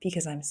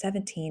because I'm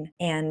 17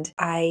 and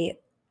I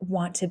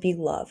want to be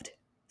loved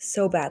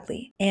so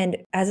badly. And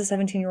as a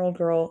 17-year-old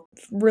girl,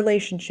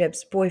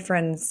 relationships,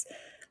 boyfriends,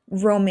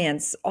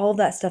 romance, all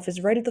that stuff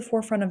is right at the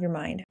forefront of your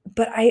mind.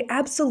 But I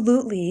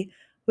absolutely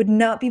would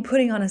not be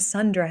putting on a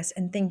sundress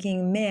and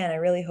thinking, man, I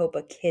really hope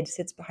a kid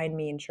sits behind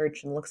me in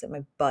church and looks at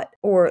my butt,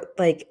 or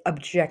like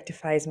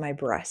objectifies my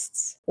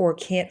breasts, or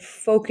can't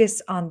focus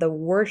on the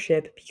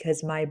worship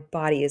because my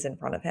body is in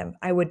front of him.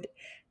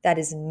 That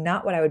is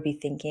not what I would be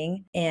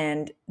thinking.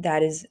 And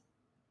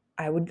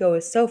I would go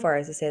so far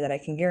as to say that I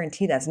can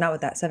guarantee that's not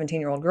what that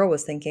 17-year-old girl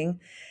was thinking.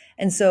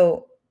 And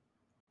so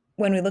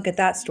when we look at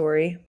that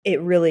story,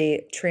 it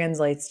really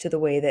translates to the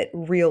way that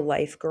real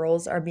life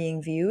girls are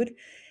being viewed,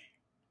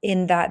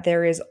 in that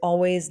there is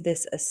always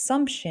this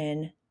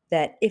assumption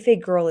that if a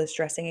girl is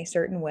dressing a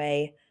certain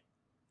way,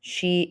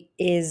 she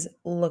is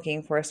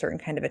looking for a certain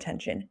kind of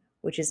attention,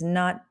 which is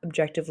not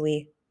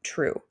objectively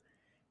true.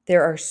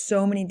 There are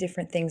so many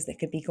different things that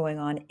could be going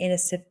on in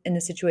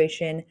a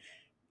situation,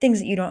 things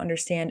that you don't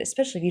understand,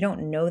 especially if you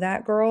don't know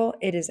that girl.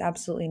 It is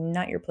absolutely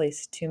not your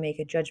place to make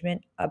a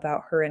judgment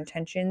about her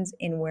intentions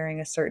in wearing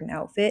a certain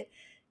outfit,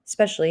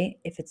 especially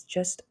if it's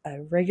just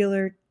a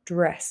regular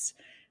dress.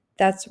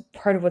 That's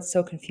part of what's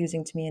so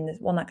confusing to me in this.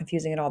 Well, not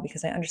confusing at all,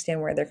 because I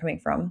understand where they're coming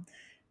from.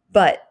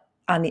 But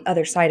on the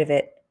other side of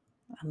it,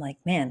 I'm like,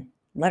 man,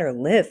 let her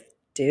live,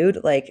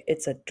 dude. Like,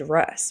 it's a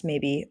dress.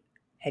 Maybe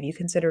have you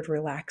considered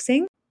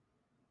relaxing?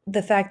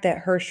 The fact that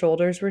her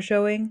shoulders were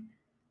showing,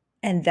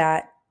 and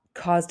that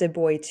caused a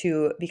boy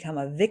to become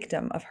a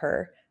victim of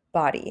her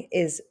body,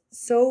 is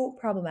so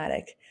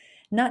problematic.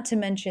 Not to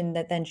mention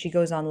that then she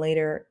goes on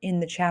later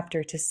in the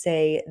chapter to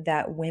say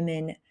that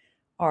women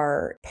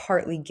are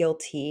partly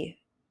guilty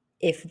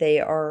if they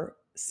are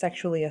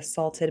sexually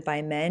assaulted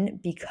by men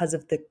because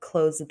of the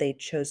clothes that they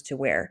chose to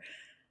wear.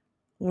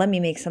 Let me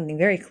make something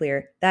very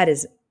clear. That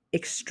is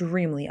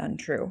extremely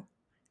untrue.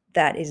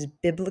 That is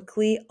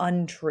biblically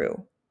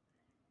untrue.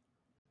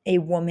 A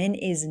woman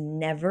is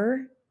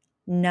never,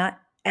 not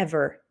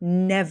ever,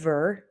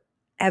 never,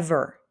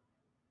 ever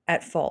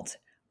at fault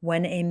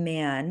when a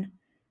man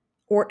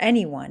or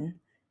anyone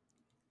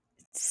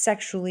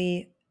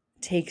sexually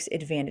takes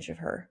advantage of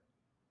her.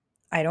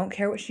 I don't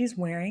care what she's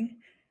wearing.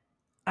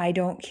 I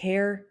don't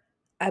care.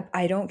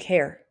 I don't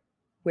care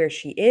where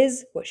she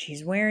is, what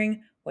she's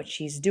wearing, what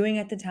she's doing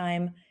at the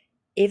time.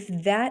 If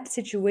that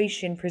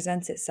situation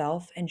presents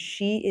itself and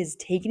she is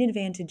taken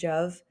advantage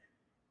of,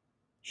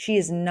 she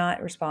is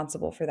not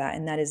responsible for that.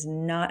 And that is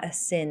not a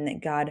sin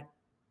that God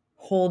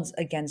holds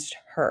against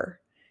her.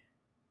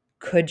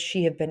 Could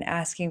she have been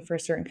asking for a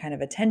certain kind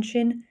of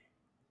attention?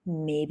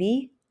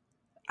 Maybe.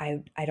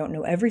 I don't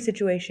know every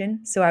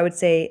situation. So I would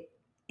say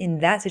in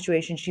that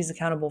situation, she's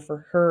accountable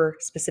for her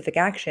specific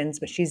actions,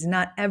 but she's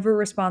not ever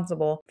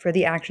responsible for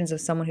the actions of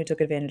someone who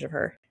took advantage of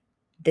her.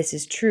 This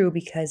is true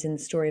because in the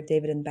story of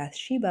David and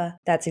Bathsheba,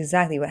 that's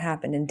exactly what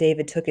happened. And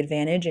David took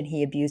advantage and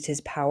he abused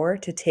his power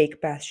to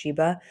take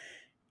Bathsheba.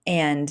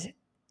 And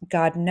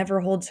God never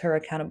holds her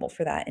accountable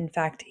for that. In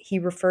fact, he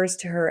refers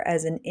to her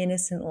as an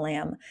innocent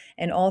lamb.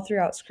 And all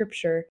throughout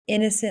scripture,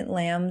 innocent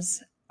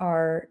lambs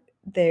are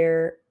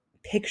their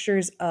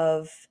pictures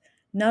of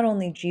not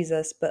only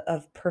Jesus, but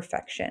of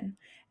perfection.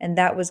 And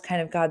that was kind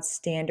of God's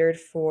standard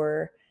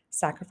for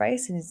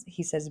sacrifice. And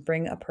he says,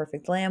 bring a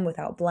perfect lamb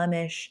without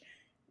blemish.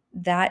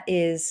 That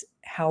is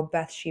how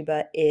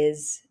Bathsheba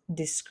is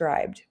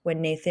described.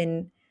 When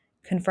Nathan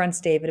confronts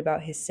David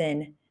about his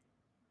sin,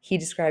 he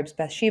describes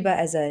Bathsheba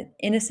as an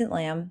innocent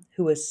lamb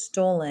who was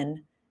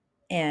stolen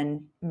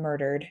and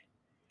murdered.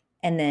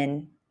 And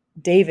then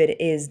David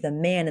is the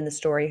man in the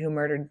story who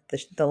murdered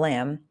the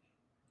lamb.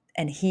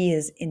 And he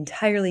is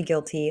entirely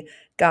guilty.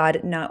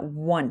 God not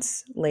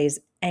once lays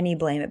any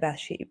blame at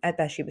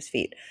Bathsheba's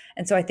feet.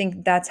 And so I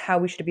think that's how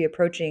we should be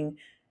approaching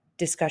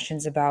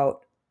discussions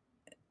about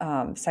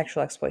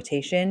sexual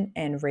exploitation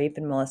and rape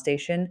and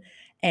molestation,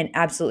 and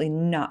absolutely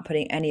not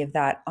putting any of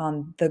that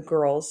on the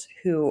girls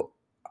who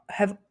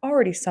have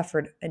already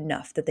suffered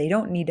enough that they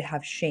don't need to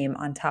have shame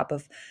on top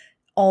of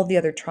all the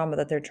other trauma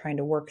that they're trying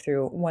to work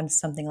through once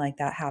something like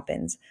that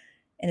happens.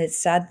 And it's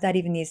sad that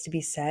even needs to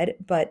be said,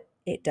 but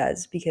it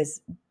does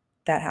because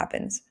that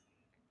happens.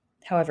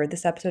 However,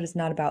 this episode is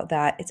not about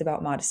that. It's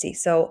about modesty.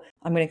 So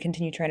I'm going to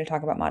continue trying to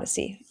talk about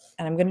modesty.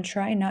 And I'm going to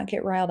try and not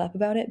get riled up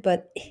about it,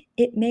 but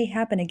it may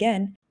happen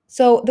again.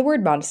 So the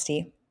word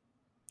modesty,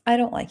 I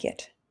don't like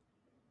it.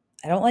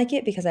 I don't like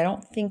it because I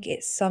don't think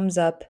it sums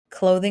up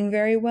clothing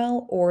very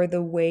well or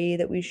the way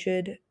that we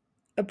should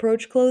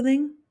approach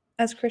clothing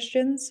as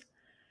Christians.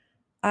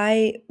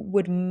 I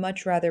would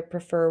much rather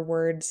prefer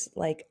words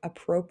like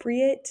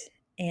appropriate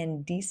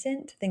and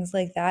decent, things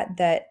like that,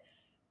 that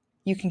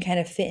you can kind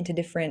of fit into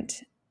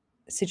different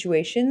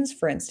situations.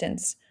 For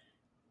instance,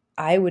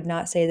 I would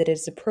not say that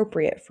it's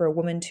appropriate for a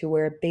woman to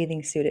wear a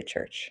bathing suit at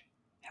church.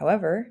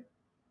 However,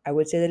 I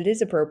would say that it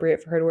is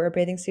appropriate for her to wear a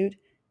bathing suit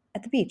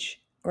at the beach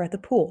or at the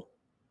pool.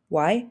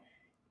 Why?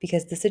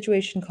 Because the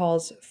situation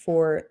calls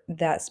for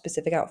that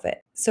specific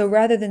outfit. So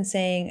rather than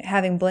saying,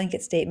 having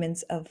blanket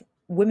statements of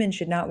women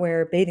should not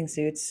wear bathing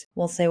suits,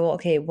 we'll say, well,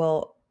 okay,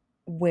 well,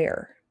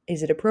 where?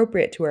 Is it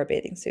appropriate to wear a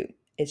bathing suit?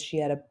 Is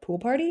she at a pool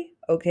party?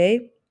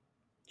 Okay,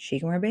 she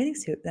can wear a bathing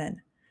suit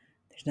then.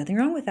 There's nothing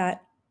wrong with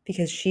that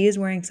because she is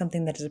wearing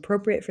something that is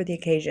appropriate for the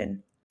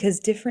occasion. Because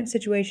different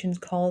situations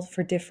call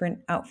for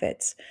different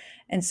outfits.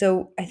 And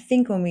so I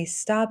think when we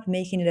stop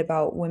making it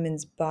about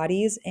women's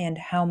bodies and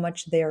how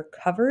much they are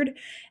covered,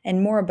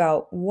 and more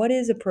about what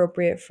is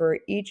appropriate for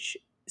each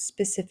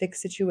specific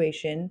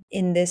situation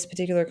in this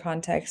particular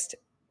context,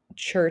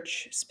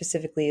 church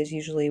specifically is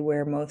usually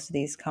where most of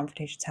these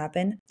confrontations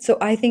happen. So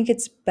I think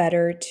it's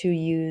better to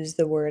use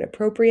the word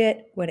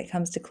appropriate when it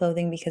comes to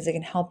clothing because it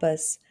can help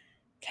us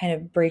kind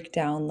of break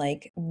down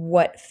like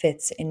what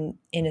fits in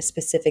a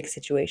specific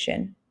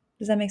situation.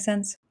 Does that make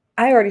sense?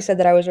 I already said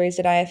that I was raised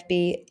at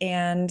IFB,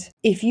 and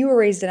if you were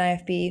raised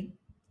at IFB,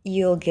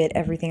 you'll get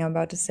everything I'm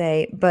about to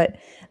say, but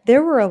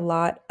there were a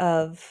lot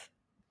of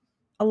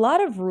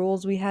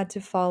rules we had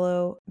to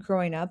follow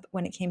growing up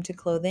when it came to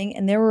clothing,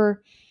 and there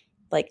were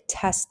like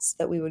tests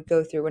that we would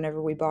go through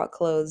whenever we bought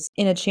clothes.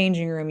 In a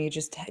changing room, you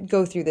just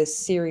go through this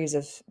series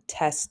of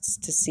tests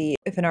to see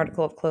if an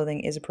article of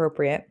clothing is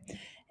appropriate.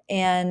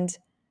 And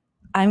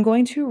I'm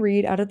going to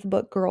read out of the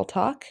book Girl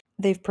Talk.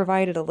 They've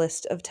provided a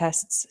list of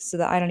tests so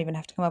that I don't even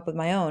have to come up with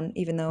my own,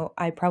 even though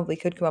I probably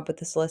could come up with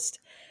this list.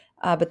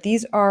 But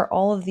these are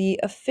all of the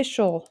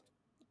official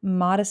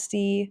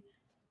modesty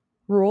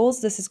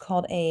rules. This is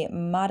called a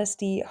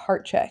modesty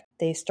heart check.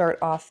 They start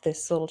off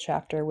this little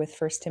chapter with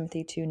 1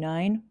 Timothy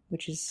 2:9,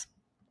 which is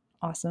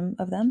awesome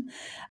of them.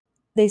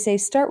 They say,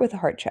 start with a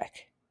heart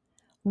check.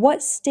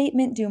 What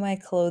statement do my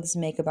clothes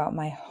make about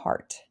my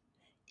heart?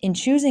 In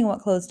choosing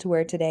what clothes to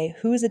wear today,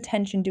 whose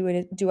attention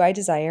do I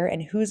desire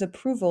and whose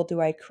approval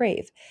do I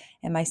crave?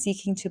 Am I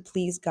seeking to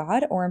please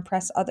God or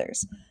impress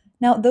others?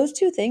 Now, those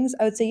two things,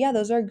 I would say, yeah,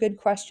 those are good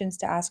questions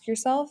to ask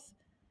yourself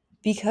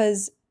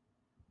because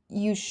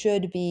you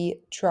should be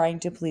trying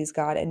to please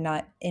God and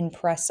not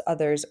impress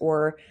others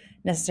or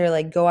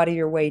necessarily go out of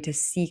your way to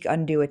seek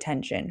undue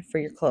attention for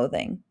your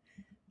clothing.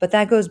 But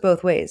that goes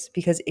both ways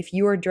because if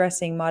you are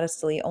dressing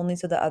modestly only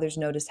so that others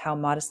notice how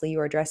modestly you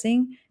are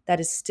dressing, that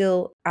is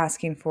still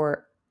asking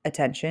for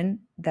attention.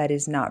 That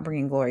is not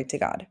bringing glory to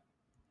God.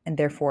 And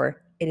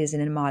therefore, it is an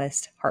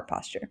immodest heart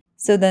posture.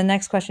 So the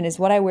next question is,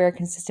 what I wear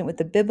consistent with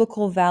the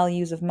biblical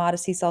values of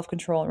modesty,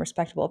 self-control, and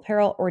respectable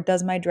apparel, or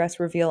does my dress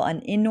reveal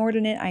an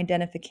inordinate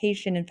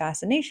identification and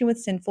fascination with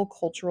sinful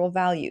cultural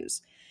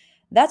values?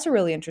 That's a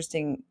really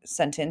interesting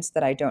sentence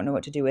that I don't know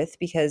what to do with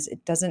because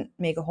it doesn't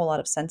make a whole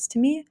lot of sense to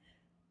me.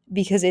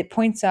 Because it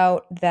points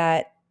out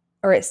that,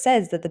 or it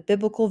says that the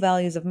biblical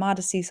values of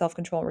modesty,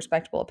 self-control, and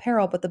respectable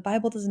apparel, but the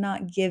Bible does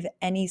not give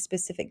any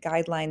specific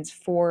guidelines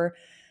for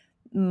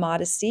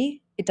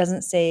modesty. It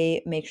doesn't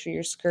say make sure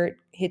your skirt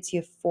hits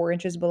you 4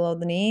 inches below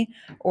the knee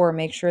or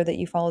make sure that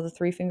you follow the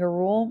 3-finger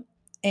rule.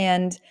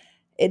 And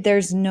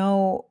there's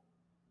no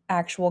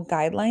actual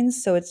guidelines.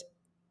 So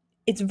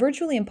it's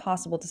virtually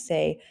impossible to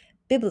say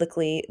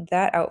biblically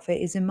that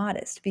outfit is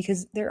immodest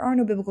because there are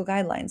no biblical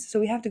guidelines. So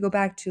we have to go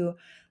back to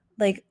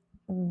like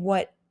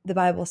what the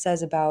Bible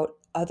says about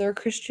other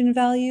Christian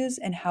values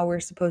and how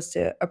we're supposed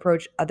to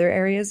approach other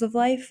areas of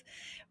life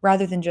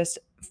rather than just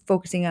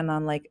focusing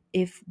on like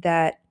if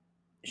that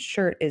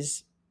shirt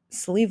is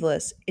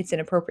sleeveless, it's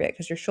inappropriate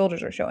because your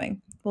shoulders are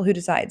showing. Well, who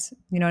decides?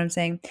 You know what I'm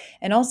saying?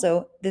 And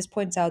also, this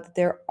points out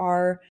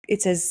that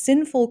it says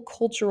sinful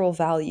cultural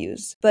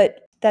values,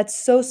 but that's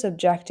so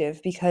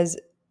subjective because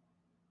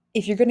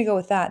if you're going to go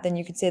with that, then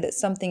you could say that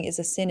something is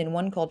a sin in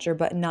one culture,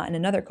 but not in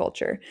another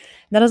culture.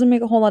 That doesn't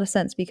make a whole lot of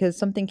sense because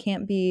something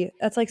can't be,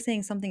 that's like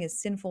saying something is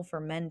sinful for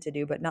men to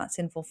do, but not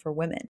sinful for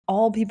women.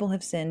 All people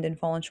have sinned and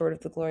fallen short of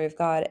the glory of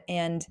God.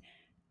 And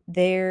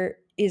there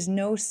is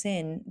no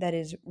sin that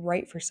is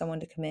right for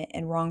someone to commit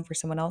and wrong for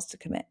someone else to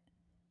commit.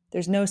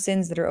 There's no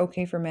sins that are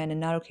okay for men and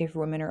not okay for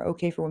women, or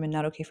okay for women,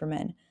 not okay for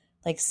men.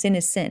 Like, sin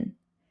is sin.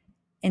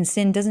 And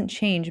sin doesn't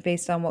change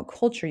based on what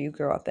culture you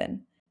grow up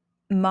in.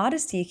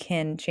 Modesty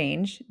can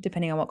change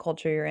depending on what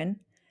culture you're in.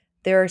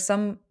 There are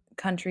some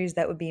countries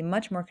that would be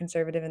much more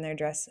conservative in their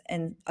dress,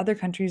 and other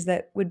countries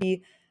that would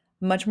be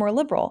much more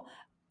liberal.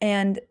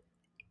 And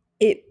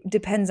it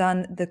depends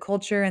on the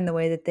culture and the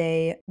way that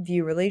they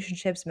view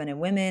relationships, men and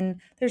women.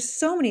 There's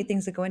so many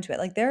things that go into it.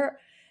 Like, there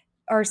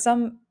are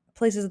some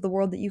places of the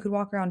world that you could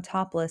walk around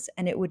topless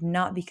and it would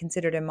not be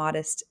considered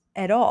immodest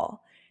at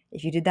all.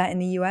 If you did that in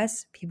the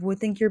US, people would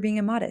think you're being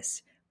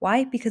immodest.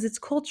 Why? Because it's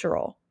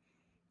cultural.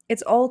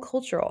 It's all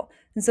cultural.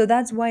 And so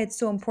that's why it's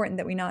so important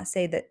that we not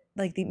say that,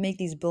 like, they make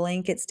these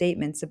blanket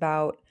statements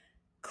about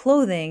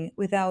clothing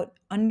without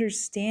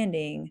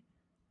understanding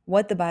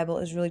what the Bible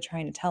is really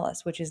trying to tell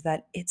us, which is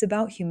that it's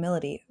about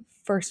humility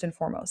first and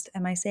foremost.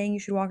 Am I saying you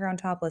should walk around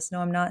topless? No,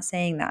 I'm not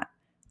saying that.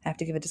 I have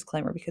to give a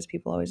disclaimer because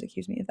people always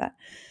accuse me of that.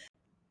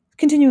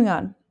 Continuing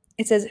on,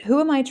 it says, "Who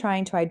am I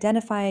trying to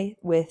identify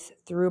with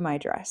through my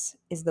dress?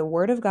 Is the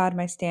word of God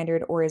my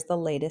standard, or is the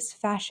latest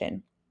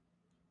fashion?"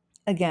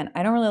 Again,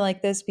 I don't really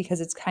like this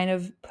because it's kind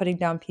of putting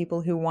down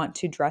people who want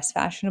to dress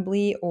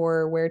fashionably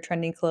or wear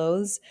trendy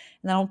clothes.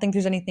 And I don't think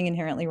there's anything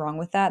inherently wrong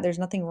with that. There's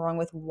nothing wrong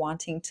with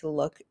wanting to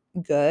look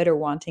good or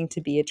wanting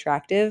to be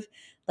attractive.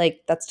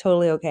 Like, that's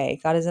totally okay.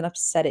 God isn't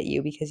upset at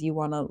you because you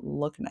want to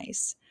look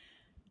nice.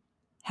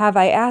 "Have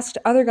I asked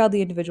other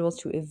godly individuals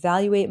to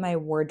evaluate my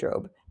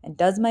wardrobe? And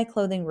does my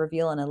clothing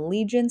reveal an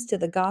allegiance to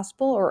the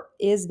gospel, or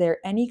is there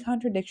any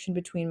contradiction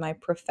between my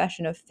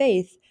profession of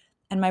faith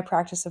and my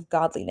practice of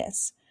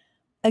godliness?"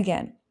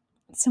 Again,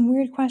 some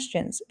weird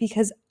questions,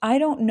 because I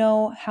don't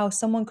know how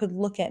someone could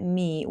look at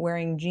me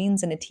wearing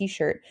jeans and a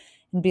t-shirt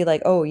and be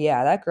like, "Oh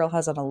yeah, that girl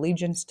has an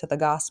allegiance to the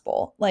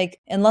gospel."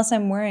 Like, unless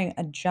I'm wearing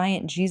a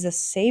giant Jesus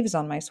Saves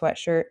on my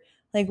sweatshirt,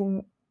 like,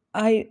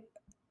 I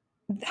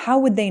how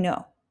would they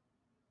know?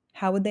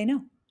 How would they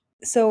know?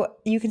 So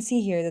you can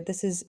see here that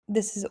this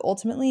is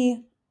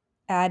ultimately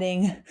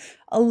adding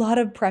a lot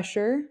of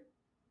pressure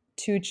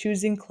to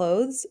choosing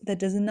clothes that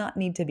does not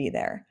need to be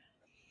there.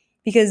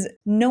 Because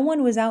no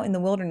one was out in the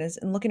wilderness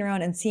and looking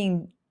around and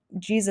seeing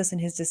Jesus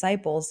and his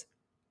disciples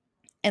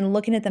and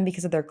looking at them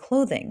because of their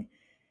clothing.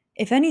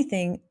 If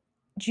anything,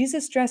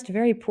 Jesus dressed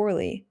very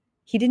poorly.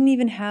 He didn't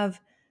even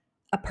have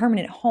a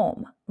permanent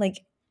home.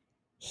 Like,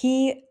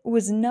 he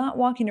was not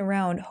walking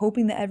around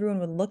hoping that everyone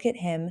would look at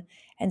him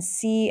and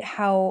see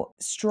how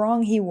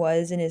strong he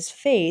was in his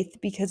faith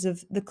because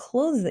of the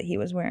clothes that he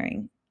was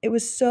wearing. It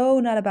was so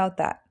not about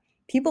that.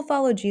 People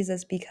followed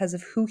Jesus because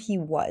of who he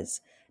was,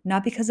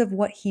 not because of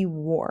what he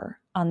wore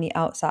on the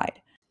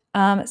outside.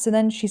 So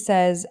then she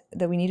says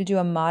that we need to do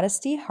a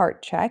modesty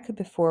heart check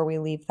before we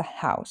leave the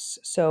house.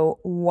 So,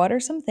 what are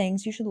some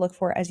things you should look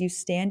for as you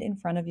stand in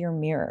front of your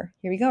mirror?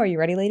 Here we go. Are you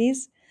ready,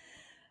 ladies?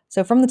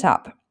 So, from the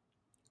top,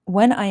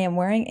 when I am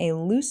wearing a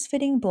loose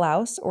fitting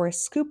blouse or a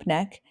scoop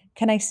neck,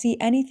 can I see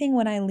anything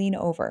when I lean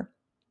over?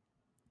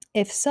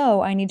 If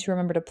so, I need to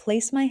remember to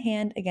place my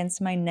hand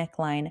against my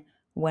neckline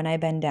when I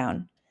bend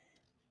down.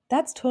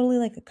 That's totally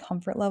like a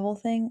comfort level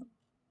thing.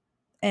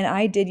 And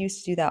I did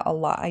used to do that a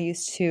lot. I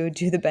used to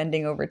do the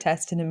bending over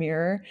test in a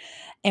mirror,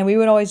 and we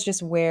would always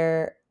just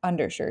wear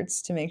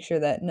undershirts to make sure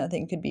that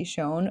nothing could be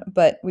shown.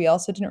 But we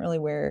also didn't really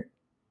wear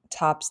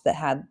tops that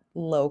had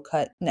low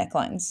cut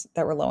necklines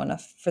that were low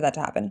enough for that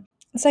to happen.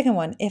 The second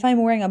one, if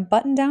I'm wearing a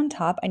button down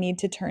top, I need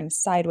to turn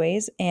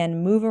sideways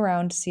and move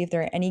around to see if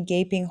there are any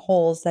gaping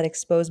holes that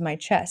expose my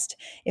chest.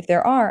 If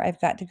there are, I've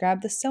got to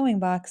grab the sewing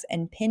box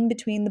and pin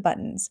between the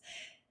buttons.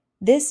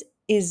 This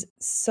is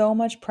so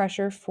much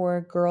pressure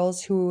for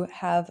girls who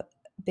have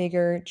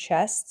bigger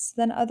chests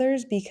than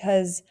others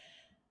because,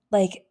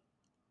 like,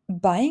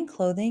 buying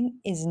clothing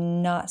is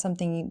not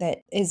something that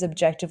is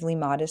objectively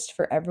modest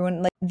for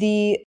everyone. Like,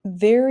 the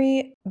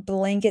very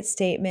blanket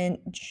statement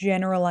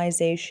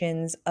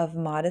generalizations of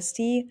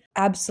modesty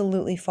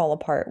absolutely fall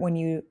apart when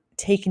you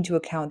take into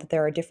account that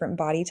there are different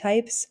body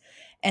types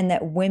and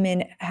that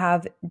women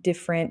have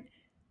different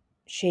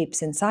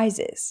shapes and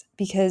sizes,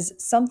 because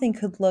something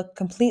could look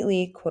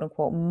completely quote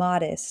unquote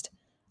modest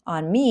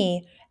on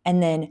me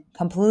and then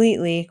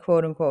completely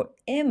quote unquote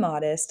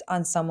immodest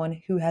on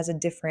someone who has a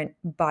different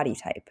body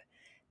type.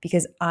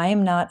 Because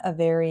I'm not a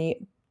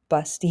very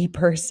busty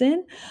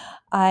person.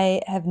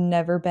 I have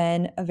never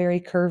been a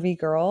very curvy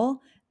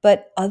girl,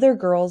 but other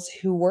girls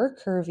who were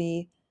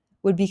curvy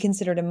would be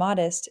considered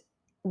immodest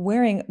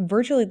wearing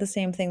virtually the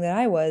same thing that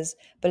I was,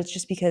 but it's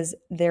just because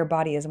their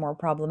body is more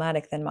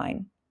problematic than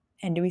mine.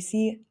 And do we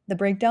see the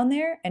breakdown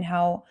there and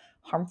how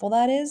harmful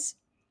that is?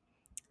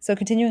 So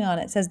continuing on,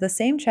 it says the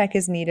same check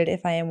is needed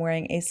if I am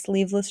wearing a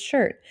sleeveless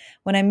shirt.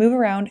 When I move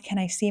around, can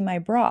I see my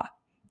bra?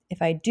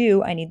 If I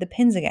do, I need the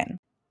pins again.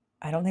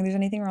 I don't think there's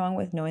anything wrong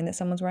with knowing that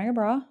someone's wearing a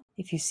bra.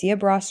 If you see a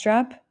bra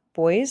strap,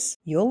 boys,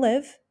 you'll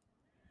live.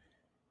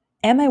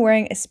 Am I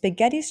wearing a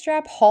spaghetti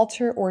strap,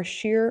 halter, or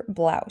sheer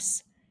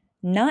blouse?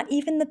 Not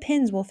even the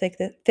pins will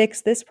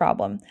fix this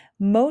problem.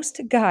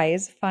 Most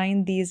guys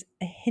find these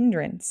a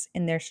hindrance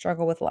in their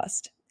struggle with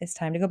lust. It's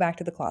time to go back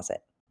to the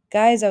closet.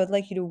 Guys, I would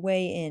like you to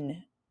weigh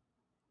in.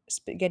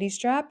 Spaghetti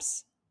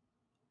straps,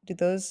 do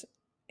those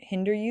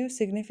hinder you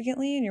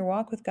significantly in your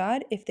walk with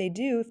God? If they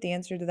do, if the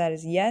answer to that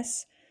is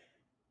yes,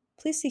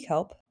 please seek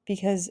help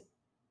because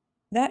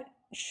that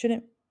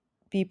shouldn't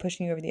be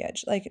pushing you over the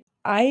edge. Like,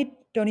 I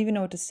don't even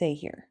know what to say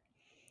here.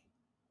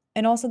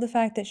 And also the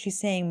fact that she's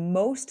saying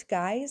most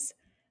guys,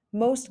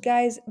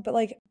 but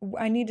like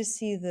I need to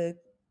see the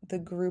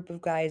group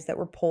of guys that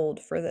were polled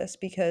for this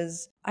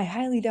because I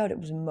highly doubt it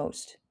was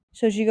most.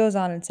 So she goes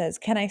on and says,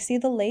 "Can I see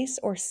the lace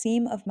or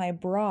seam of my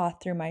bra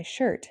through my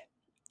shirt?"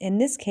 In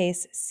this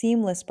case,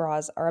 seamless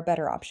bras are a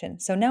better option.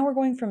 So now we're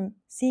going from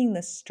seeing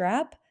the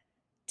strap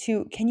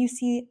to can you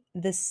see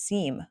the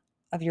seam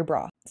of your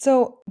bra?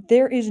 So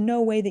there is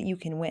no way that you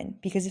can win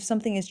because if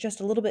something is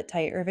just a little bit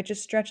tight or if it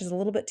just stretches a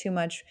little bit too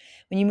much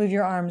when you move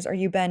your arms or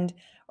you bend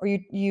or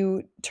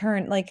you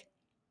turn, like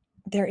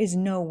there is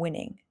no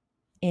winning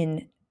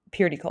in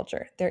purity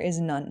culture. There is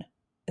none,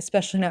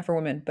 especially not for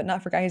women, but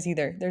not for guys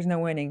either. There's no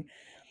winning.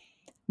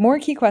 More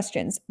key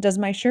questions. Does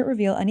my shirt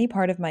reveal any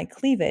part of my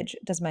cleavage?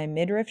 Does my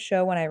midriff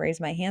show when I raise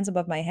my hands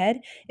above my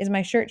head? Is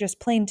my shirt just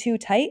plain too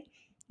tight?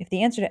 If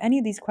the answer to any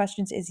of these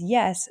questions is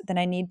yes, then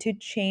I need to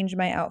change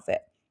my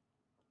outfit.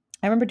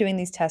 I remember doing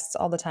these tests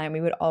all the time.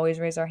 We would always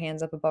raise our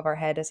hands up above our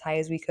head as high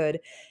as we could.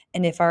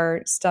 And if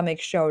our stomach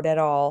showed at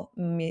all,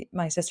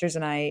 my sisters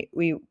and I,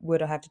 we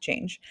would have to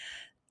change.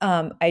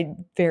 I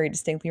very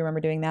distinctly remember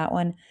doing that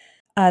one.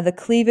 The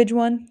cleavage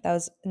one, that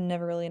was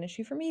never really an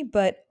issue for me.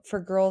 But for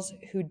girls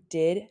who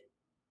did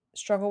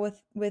struggle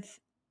with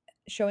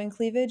showing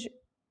cleavage,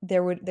 they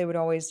would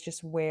always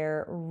just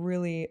wear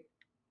really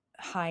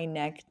high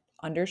neck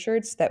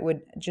undershirts that would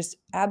just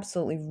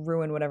absolutely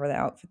ruin whatever the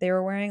outfit they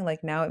were wearing.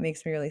 Like now it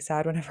makes me really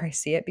sad whenever I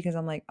see it because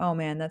I'm like, oh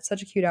man, that's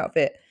such a cute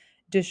outfit.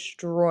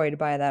 Destroyed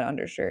by that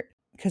undershirt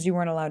because you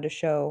weren't allowed to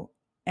show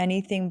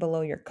anything below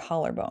your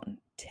collarbone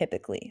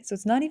typically. So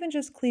it's not even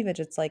just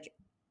cleavage, it's like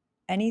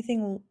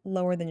anything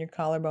lower than your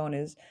collarbone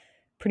is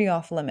pretty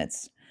off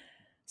limits.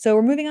 So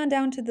we're moving on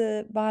down to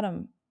the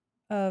bottom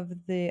of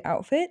the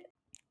outfit.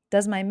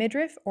 Does my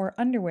midriff or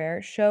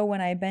underwear show when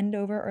I bend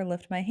over or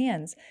lift my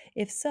hands?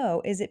 If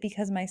so, is it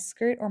because my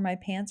skirt or my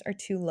pants are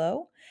too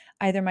low?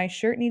 Either my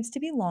shirt needs to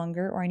be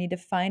longer or I need to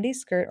find a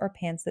skirt or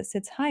pants that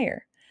sits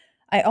higher.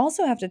 I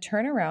also have to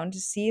turn around to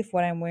see if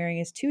what I'm wearing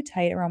is too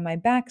tight around my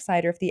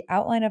backside or if the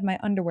outline of my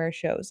underwear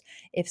shows.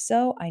 If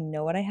so, I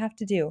know what I have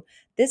to do.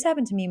 This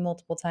happened to me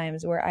multiple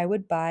times where I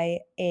would buy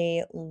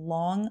a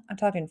long, I'm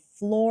talking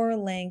floor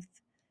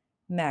length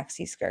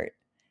maxi skirt.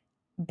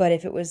 But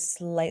if it was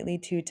slightly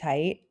too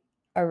tight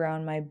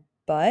around my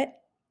butt,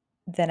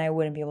 then I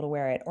wouldn't be able to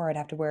wear it, or I'd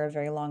have to wear a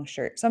very long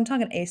shirt. So I'm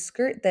talking a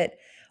skirt that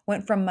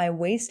went from my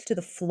waist to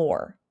the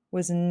floor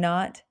was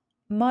not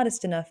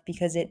modest enough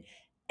because it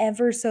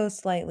ever so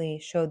slightly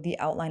showed the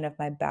outline of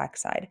my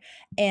backside.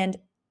 And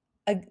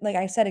like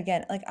I said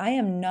again, like I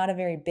am not a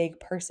very big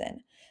person.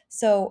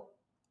 So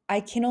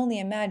I can only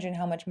imagine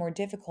how much more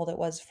difficult it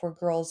was for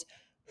girls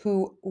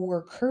who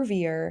were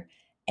curvier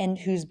and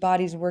whose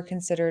bodies were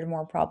considered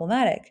more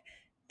problematic.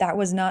 That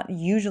was not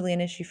usually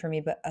an issue for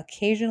me, but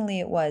occasionally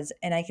it was.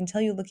 And I can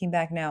tell you looking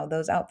back now,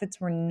 those outfits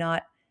were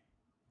not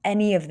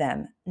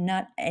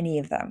not any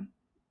of them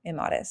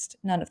immodest,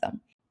 none of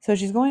them. So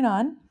she's going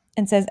on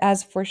and says,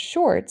 as for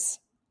shorts,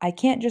 I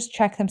can't just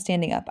check them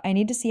standing up. I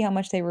need to see how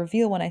much they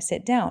reveal when I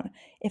sit down.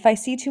 If I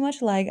see too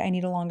much leg, I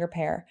need a longer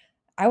pair.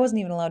 I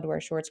wasn't even allowed to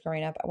wear shorts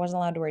growing up. I wasn't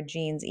allowed to wear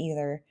jeans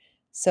either.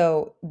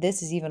 So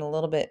this is even a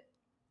little bit,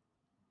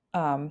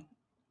 um,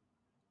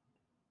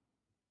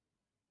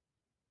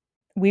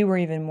 we were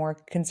even more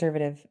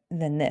conservative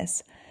than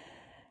this.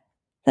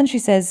 Then she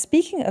says,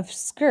 speaking of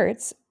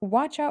skirts,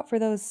 watch out for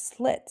those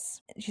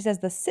slits. She says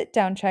the sit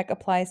down check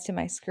applies to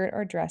my skirt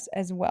or dress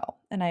as well.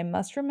 And I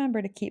must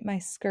remember to keep my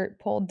skirt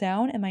pulled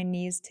down and my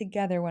knees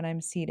together when I'm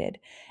seated.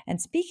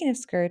 And speaking of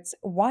skirts,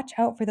 watch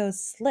out for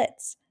those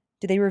slits.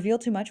 Do they reveal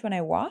too much when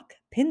I walk?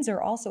 Pins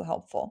are also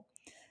helpful.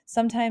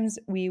 Sometimes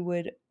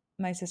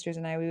my sisters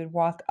and I, we would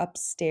walk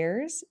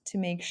upstairs to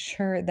make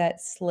sure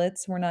that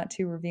slits were not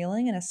too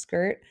revealing in a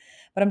skirt.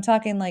 But I'm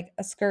talking like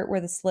a skirt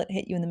where the slit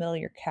hit you in the middle of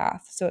your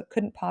calf. So it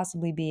couldn't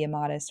possibly be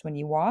immodest when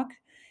you walk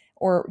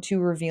or too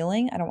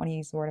revealing. I don't want to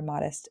use the word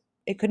immodest.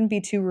 It couldn't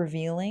be too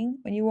revealing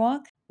when you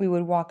walk. We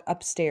would walk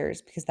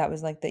upstairs because that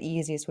was like the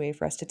easiest way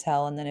for us to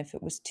tell. And then if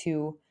it was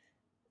too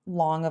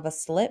long of a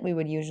slit, we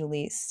would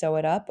usually sew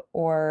it up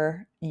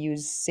or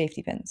use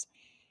safety pins.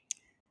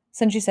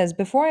 So she says,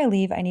 before I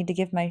leave, I need to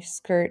give my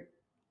skirt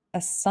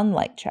a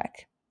sunlight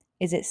check.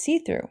 Is it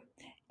see-through?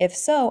 If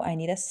so, I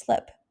need a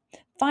slip.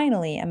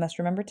 Finally, I must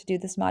remember to do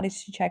this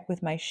modesty check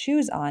with my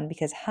shoes on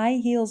because high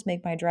heels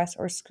make my dress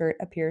or skirt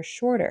appear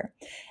shorter.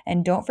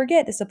 And don't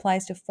forget, this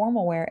applies to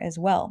formal wear as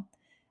well.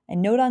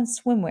 And note on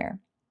swimwear.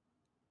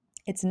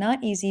 It's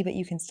not easy, but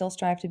you can still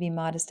strive to be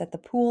modest at the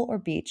pool or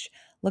beach.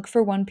 Look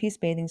for one-piece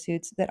bathing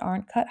suits that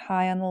aren't cut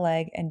high on the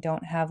leg and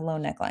don't have low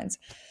necklines.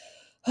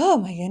 Oh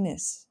my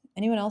goodness.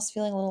 Anyone else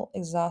feeling a little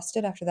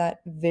exhausted after that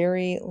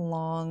very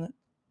long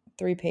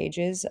 3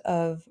 pages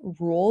of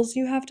rules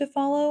you have to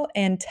follow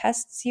and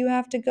tests you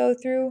have to go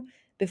through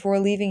before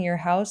leaving your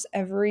house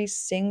every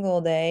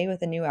single day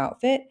with a new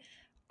outfit.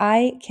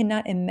 I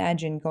cannot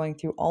imagine going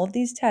through all of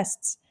these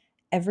tests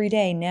every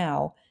day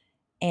now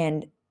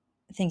and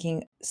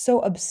thinking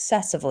so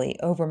obsessively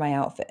over my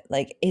outfit.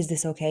 Like, is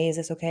this okay? Is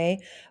this okay?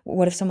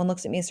 What if someone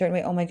looks at me a certain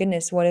way? Oh my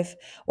goodness, what if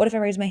I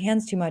raise my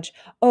hands too much?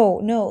 Oh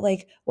no,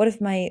 like what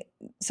if my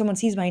someone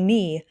sees my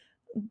knee?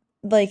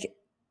 Like,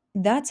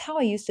 that's how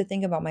I used to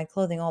think about my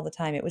clothing all the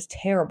time. It was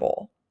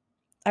terrible.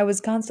 I was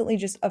constantly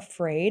just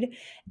afraid.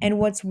 And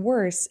what's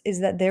worse is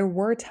that there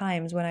were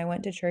times when I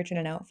went to church in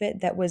an outfit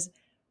that was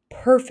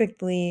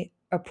perfectly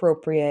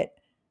appropriate,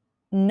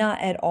 not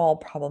at all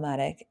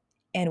problematic,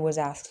 and was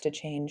asked to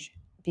change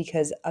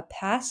because a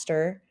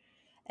pastor,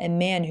 a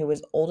man who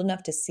was old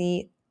enough to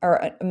see, or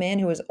a man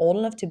who was old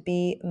enough to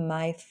be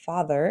my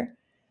father,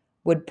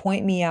 would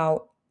point me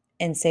out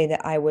and say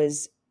that I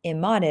was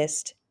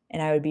immodest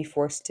and I would be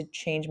forced to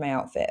change my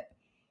outfit.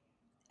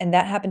 And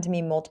that happened to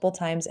me multiple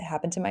times. It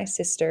happened to my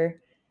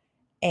sister.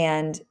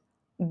 And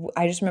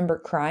I just remember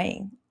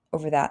crying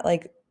over that,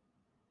 like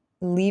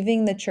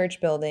leaving the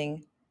church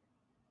building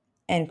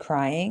and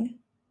crying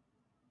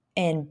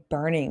and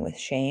burning with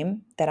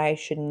shame that I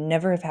should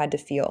never have had to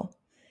feel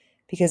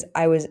because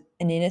I was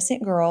an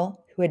innocent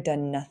girl who had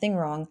done nothing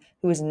wrong,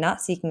 who was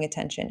not seeking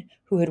attention,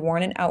 who had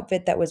worn an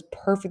outfit that was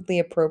perfectly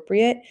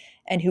appropriate,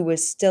 and who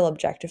was still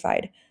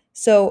objectified.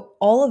 So,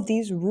 all of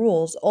these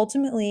rules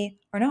ultimately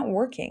are not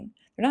working.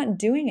 They're not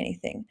doing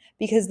anything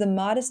because the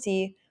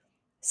modesty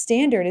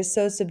standard is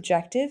so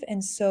subjective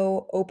and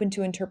so open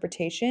to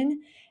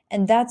interpretation.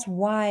 And that's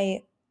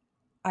why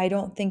I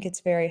don't think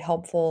it's very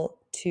helpful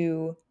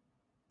to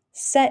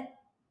set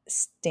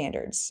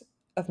standards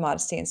of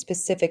modesty and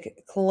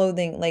specific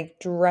clothing, like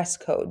dress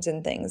codes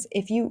and things.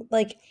 If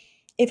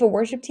a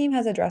worship team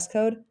has a dress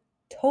code,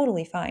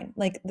 totally fine.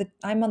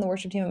 I'm on the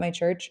worship team at my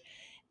church,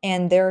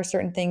 and there are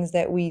certain things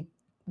that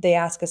they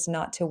ask us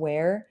not to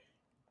wear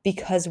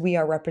because we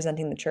are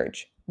representing the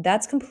church.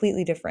 That's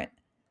completely different.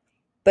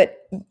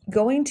 But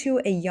going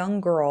to a young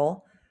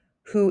girl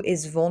who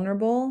is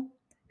vulnerable,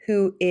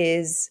 who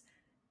is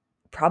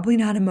probably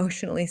not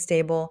emotionally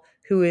stable,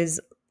 who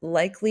is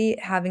likely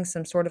having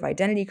some sort of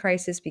identity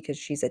crisis because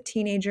she's a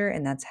teenager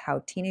and that's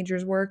how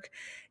teenagers work,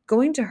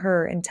 going to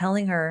her and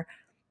telling her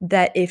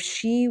that if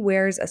she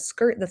wears a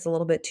skirt that's a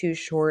little bit too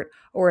short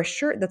or a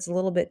shirt that's a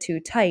little bit too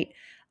tight,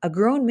 a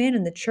grown man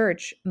in the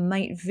church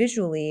might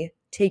visually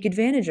take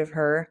advantage of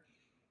her.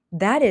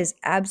 That is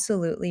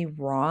absolutely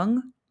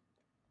wrong.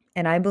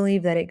 And I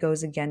believe that it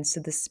goes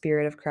against the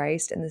spirit of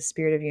Christ and the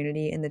spirit of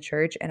unity in the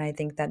church. And I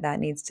think that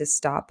that needs to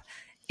stop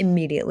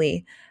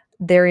immediately.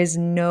 There is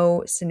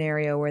no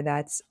scenario where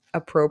that's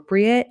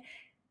appropriate.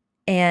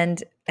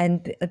 And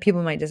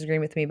people might disagree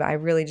with me, but I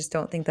really just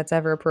don't think that's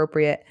ever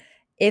appropriate.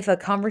 If a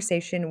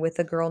conversation with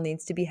a girl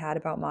needs to be had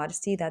about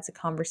modesty, that's a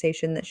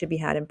conversation that should be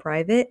had in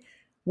private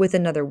with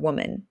another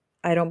woman.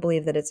 I don't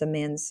believe that it's a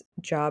man's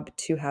job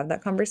to have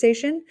that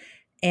conversation.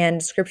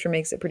 And scripture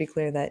makes it pretty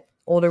clear that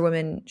older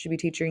women should be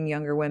teaching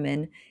younger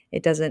women.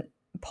 It doesn't,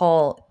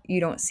 Paul, you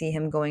don't see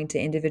him going to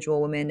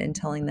individual women and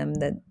telling them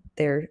that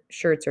their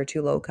shirts are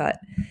too low cut.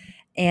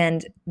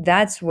 And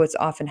that's what's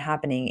often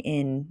happening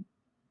in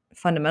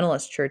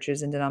fundamentalist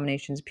churches and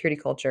denominations,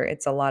 purity culture.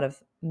 It's a lot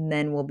of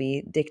men will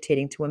be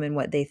dictating to women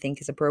what they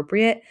think is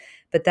appropriate,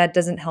 but that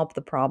doesn't help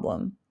the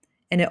problem.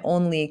 And it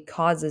only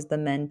causes the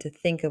men to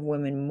think of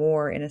women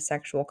more in a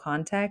sexual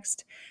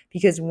context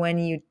because when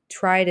you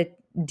try to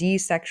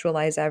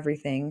desexualize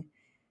everything,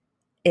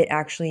 it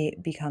actually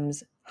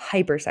becomes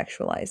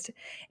hypersexualized.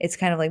 It's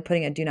kind of like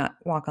putting a do not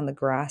walk on the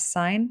grass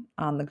sign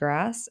on the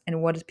grass.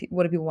 And what do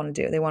people want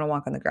to do? They want to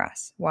walk on the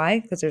grass. Why?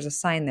 Because there's a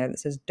sign there that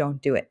says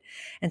don't do it.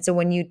 And so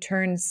when you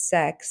turn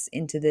sex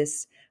into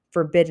this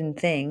forbidden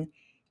thing,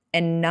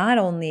 and not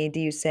only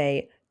do you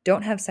say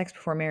don't have sex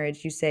before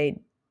marriage, you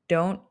say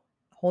don't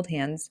hold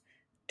hands,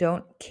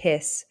 don't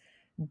kiss,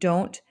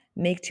 don't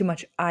make too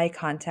much eye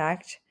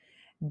contact,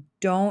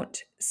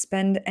 don't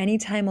spend any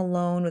time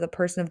alone with a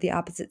person of the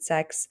opposite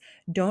sex.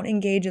 Don't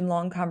engage in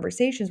long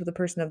conversations with a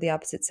person of the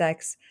opposite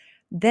sex.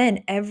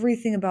 Then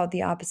everything about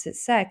the opposite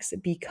sex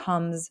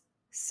becomes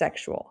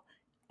sexual.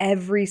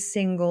 Every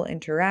single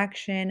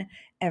interaction,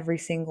 every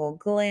single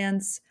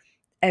glance,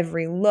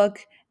 every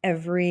look,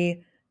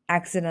 every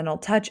accidental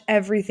touch,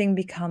 everything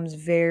becomes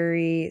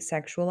very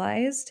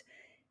sexualized.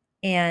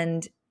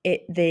 And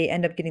they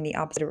end up getting the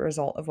opposite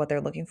result of what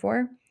they're looking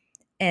for.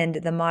 And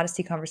the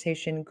modesty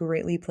conversation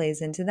greatly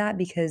plays into that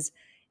because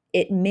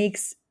it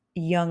makes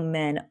young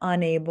men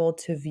unable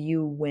to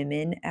view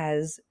women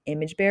as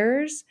image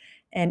bearers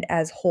and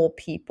as whole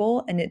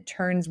people. And it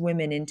turns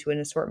women into an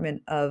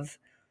assortment of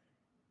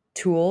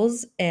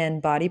tools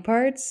and body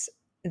parts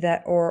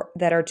that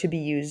are to be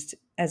used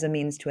as a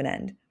means to an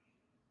end.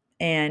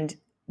 And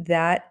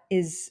that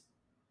is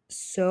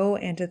so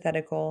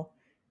antithetical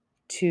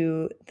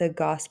to the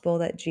gospel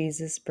that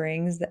Jesus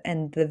brings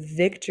and the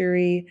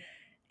victory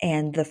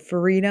and the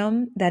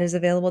freedom that is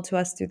available to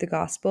us through the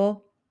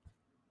gospel.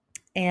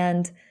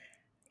 And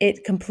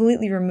it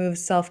completely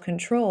removes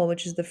self-control,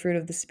 which is the fruit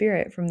of the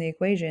spirit, from the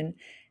equation,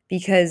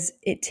 because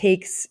it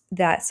takes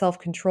that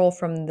self-control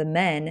from the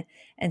men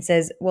and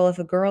says, well, if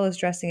a girl is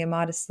dressing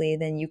immodestly,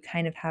 then you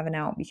kind of have an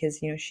out because,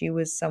 she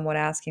was somewhat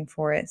asking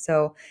for it.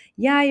 So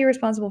yeah, you're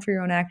responsible for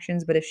your own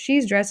actions, but if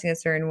she's dressing a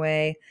certain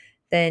way,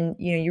 then,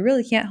 you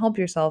really can't help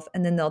yourself.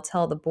 And then they'll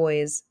tell the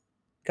boys,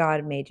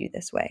 God made you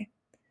this way.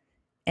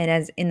 And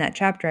as in that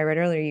chapter I read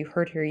earlier, you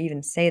heard her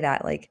even say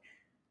that, like,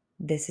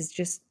 this is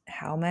just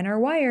how men are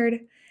wired.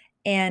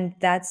 And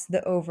that's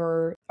the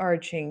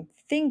overarching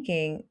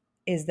thinking,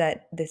 is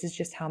that this is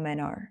just how men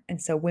are. And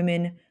so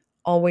women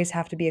always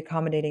have to be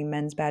accommodating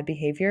men's bad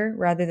behavior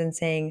rather than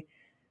saying,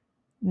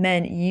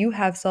 men, you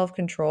have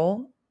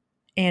self-control.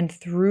 And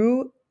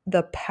through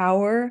the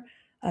power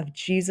of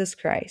Jesus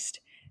Christ,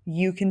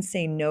 you can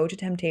say no to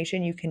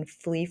temptation. You can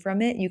flee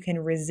from it. You can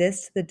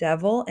resist the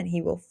devil and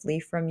he will flee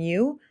from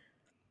you.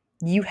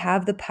 You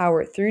have the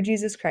power through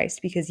Jesus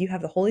Christ, because you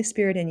have the Holy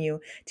Spirit in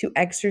you, to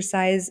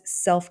exercise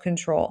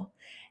self-control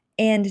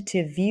and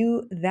to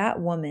view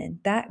that woman,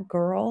 that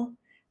girl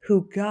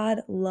who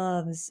God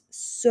loves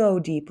so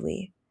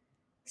deeply,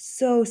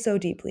 so, so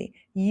deeply.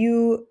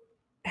 You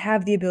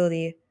have the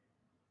ability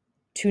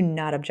to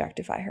not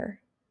objectify her,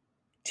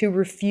 to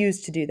refuse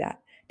to do that,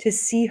 to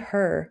see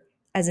her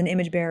as an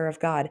image bearer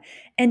of God,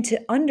 and to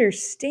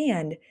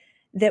understand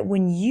that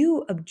when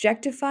you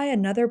objectify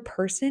another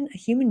person, a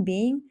human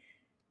being,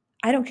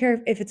 I don't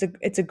care if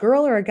it's a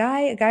girl or a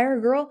guy or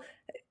a girl,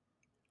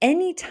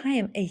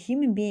 anytime a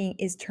human being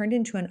is turned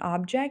into an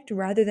object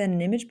rather than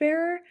an image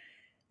bearer,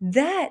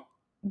 that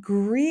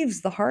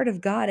grieves the heart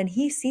of God, and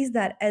he sees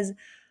that as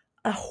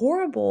a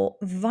horrible,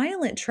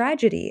 violent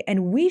tragedy,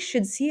 and we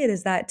should see it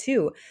as that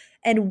too.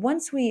 And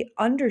once we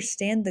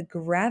understand the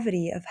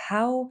gravity of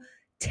how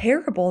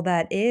terrible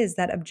that is,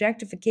 that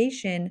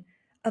objectification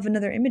of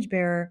another image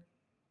bearer,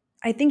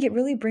 I think it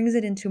really brings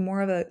it into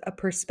more of a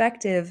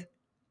perspective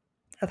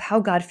of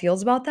how God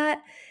feels about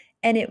that.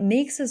 And it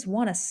makes us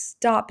want to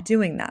stop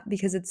doing that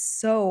because it's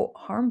so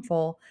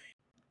harmful.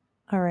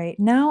 All right,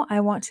 now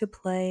I want to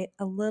play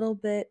a little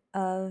bit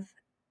of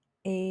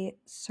a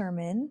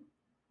sermon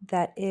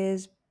that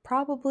is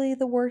probably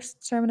the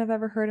worst sermon I've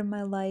ever heard in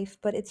my life,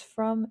 but it's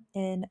from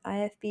an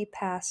IFB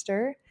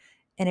pastor,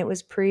 and it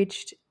was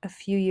preached a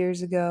few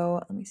years ago.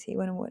 Let me see,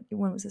 when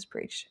was this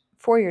preached?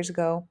 4 years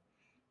ago.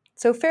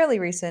 So fairly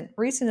recent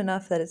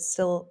enough that it's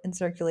still in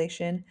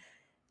circulation.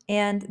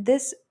 And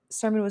this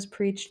sermon was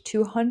preached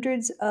to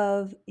hundreds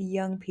of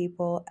young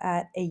people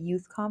at a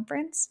youth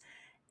conference.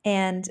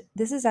 And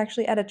this is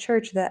actually at a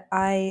church that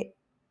I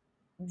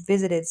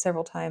visited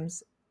several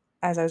times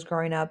as I was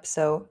growing up,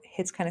 so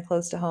hits kind of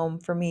close to home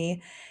for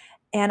me.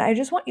 And I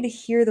just want you to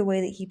hear the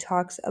way that he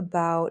talks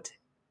about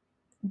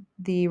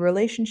the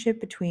relationship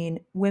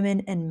between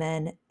women and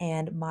men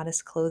and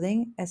modest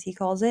clothing, as he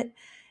calls it.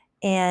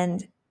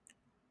 And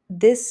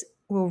this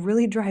will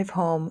really drive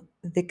home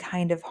the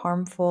kind of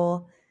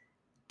harmful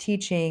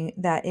teaching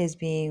that is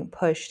being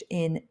pushed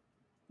in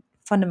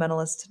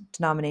fundamentalist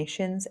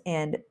denominations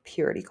and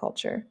purity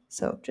culture.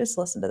 So just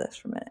listen to this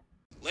for a minute.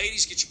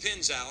 Ladies, get your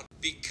pins out,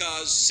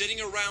 because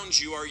sitting around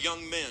you are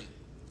young men,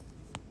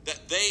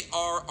 that they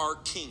are our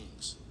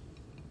kings.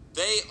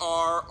 They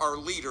are our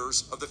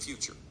leaders of the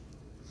future.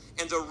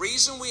 And the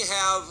reason we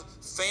have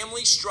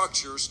family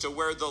structures to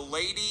where the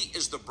lady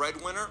is the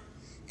breadwinner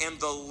and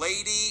the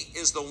lady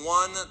is the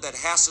one that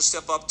has to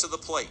step up to the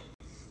plate.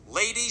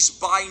 Ladies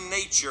by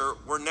nature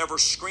were never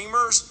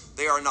screamers.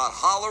 They are not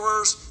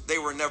hollerers. They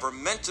were never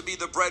meant to be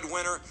the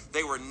breadwinner.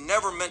 They were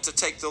never meant to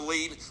take the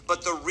lead.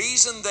 But the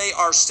reason they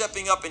are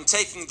stepping up and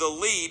taking the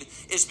lead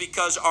is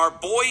because our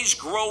boys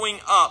growing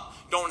up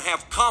don't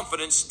have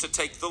confidence to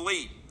take the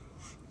lead.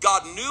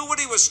 God knew what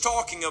he was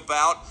talking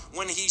about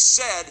when he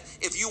said,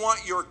 if you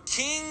want your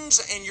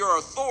kings and your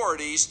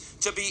authorities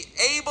to be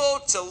able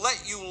to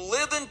let you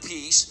live in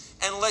peace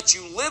and let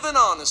you live in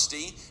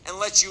honesty and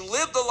let you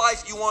live the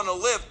life you want to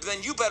live,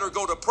 then you better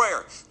go to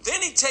prayer.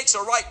 Then he takes a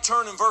right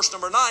turn in verse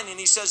number 9 and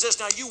he says this,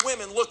 now you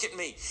women, look at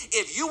me.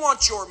 If you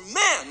want your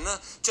men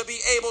to be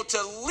able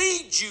to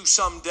lead you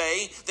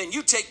someday, then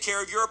you take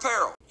care of your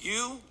apparel.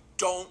 You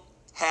don't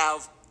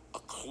have a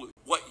clue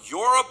what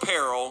your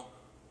apparel,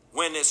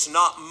 when it's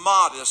not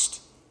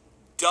modest,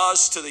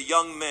 does to the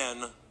young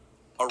men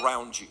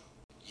around you.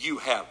 You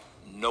have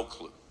no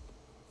clue.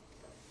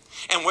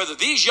 And whether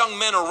these young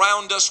men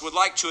around us would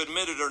like to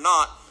admit it or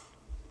not,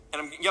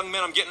 and young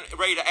men, I'm getting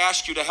ready to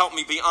ask you to help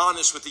me be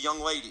honest with the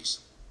young ladies.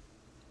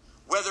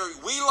 Whether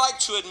we like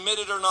to admit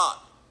it or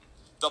not,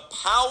 the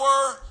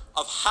power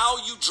of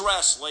how you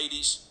dress,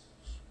 ladies,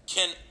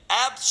 can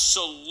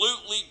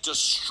absolutely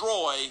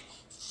destroy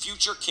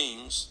future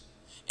kings,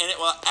 and it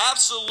will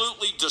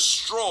absolutely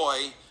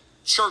destroy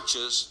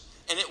churches,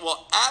 and it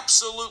will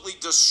absolutely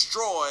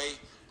destroy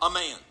a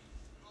man.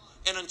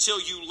 And until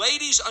you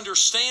ladies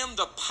understand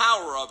the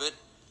power of it,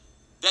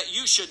 that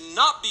you should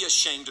not be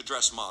ashamed to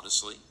dress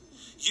modestly.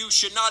 You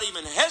should not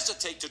even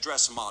hesitate to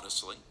dress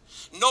modestly.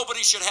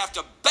 Nobody should have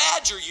to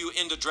badger you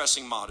into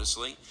dressing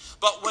modestly.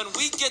 But when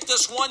we get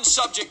this one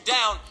subject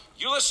down,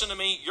 you listen to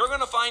me, you're going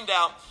to find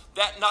out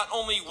that not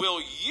only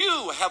will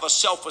you have a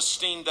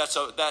self-esteem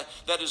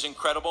that is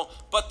incredible,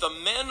 but the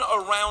men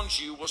around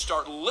you will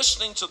start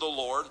listening to the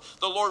Lord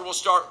will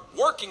start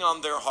working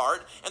on their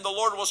heart, and the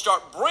Lord will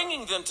start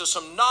bringing them to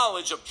some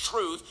knowledge of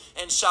truth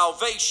and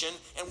salvation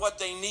and what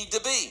they need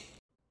to be.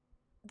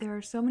 There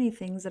are so many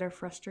things that are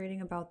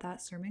frustrating about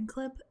that sermon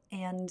clip,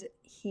 and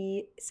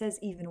he says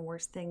even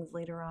worse things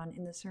later on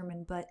in the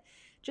sermon, but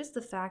just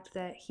the fact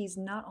that he's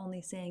not only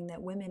saying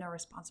that women are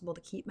responsible to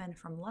keep men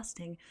from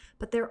lusting,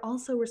 but they're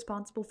also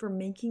responsible for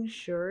making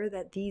sure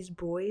that these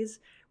boys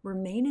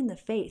remain in the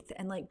faith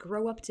and like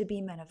grow up to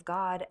be men of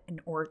God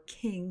or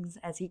kings,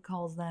 as he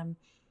calls them.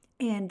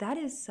 And that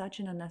is such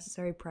an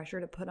unnecessary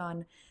pressure to put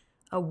on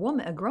a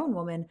grown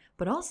woman,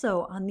 but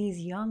also on these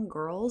young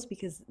girls,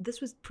 because this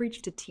was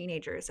preached to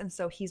teenagers. And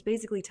so he's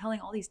basically telling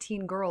all these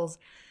teen girls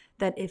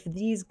that if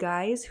these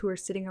guys who are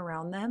sitting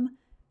around them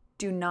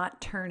do not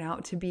turn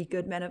out to be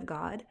good men of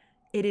God,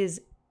 it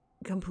is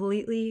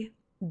completely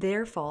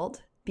their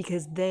fault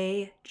because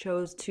they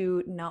chose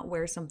to not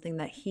wear something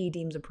that he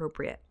deems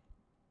appropriate.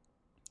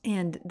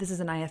 And this is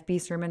an IFB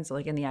sermon, so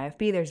like in the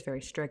IFB, there's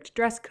very strict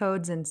dress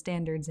codes and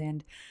standards.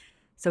 And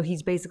so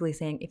he's basically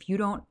saying, if you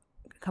don't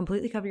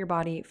completely cover your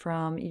body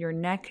from your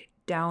neck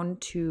down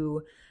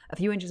to a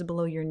few inches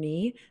below your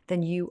knee,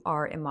 then you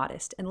are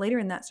immodest. And later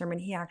in that sermon,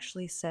 he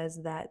actually says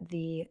that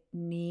the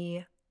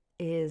knee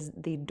is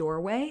the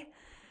doorway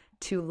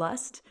to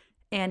lust.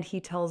 And he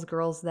tells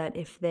girls that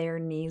if their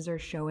knees are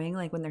showing,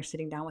 like when they're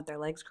sitting down with their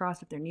legs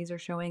crossed, if their knees are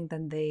showing,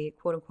 then they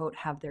quote unquote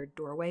have their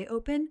doorway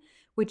open,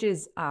 which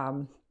is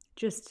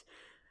just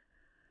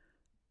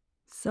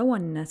so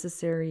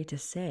unnecessary to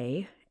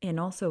say, and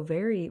also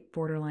very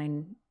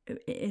borderline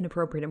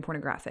inappropriate and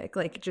pornographic,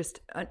 like just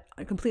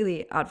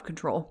completely out of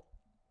control.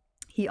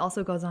 He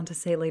also goes on to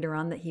say later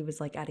on that he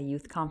was like at a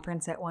youth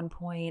conference at one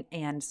point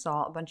and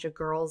saw a bunch of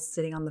girls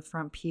sitting on the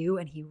front pew,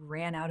 and he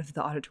ran out of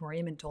the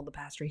auditorium and told the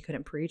pastor he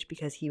couldn't preach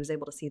because he was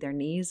able to see their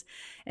knees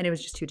and it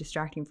was just too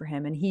distracting for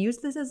him. And he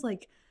used this as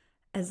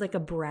a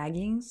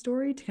bragging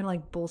story to kind of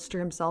like bolster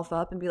himself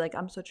up and be like,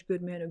 I'm such a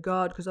good man of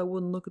God because I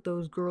wouldn't look at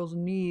those girls'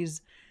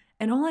 knees.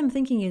 And all I'm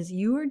thinking is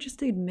you are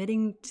just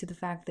admitting to the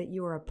fact that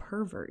you are a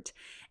pervert.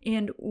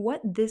 And what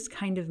this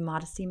kind of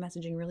modesty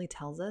messaging really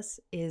tells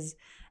us is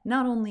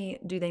not only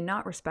do they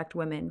not respect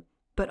women,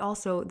 but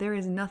also there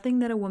is nothing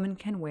that a woman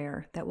can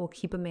wear that will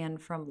keep a man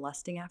from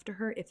lusting after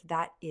her if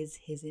that is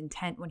his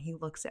intent when he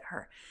looks at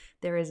her.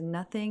 There is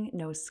nothing,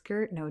 no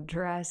skirt, no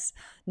dress,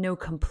 no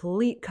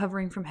complete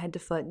covering from head to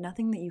foot,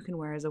 nothing that you can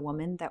wear as a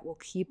woman that will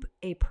keep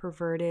a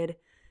perverted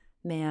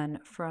man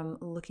from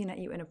looking at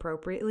you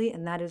inappropriately.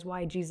 And that is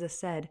why Jesus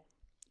said,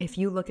 if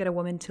you look at a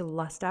woman to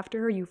lust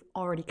after her, you've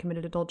already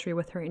committed adultery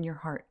with her in your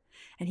heart.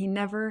 And he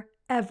never,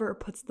 ever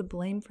puts the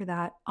blame for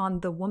that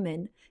on the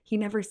woman. He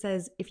never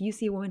says, if you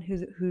see a woman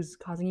who's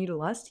causing you to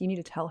lust, you need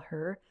to tell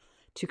her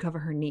to cover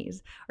her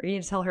knees, or you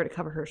need to tell her to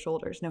cover her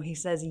shoulders. No, he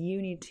says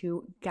you need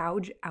to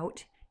gouge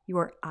out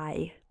your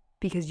eye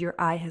because your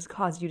eye has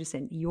caused you to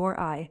sin. Your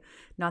eye,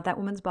 not that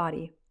woman's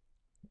body,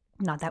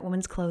 not that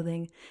woman's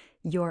clothing.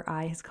 Your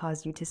eye has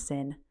caused you to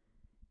sin.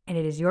 And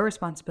it is your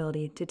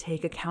responsibility to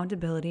take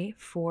accountability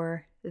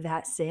for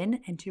that sin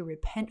and to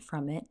repent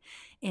from it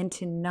and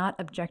to not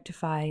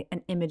objectify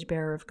an image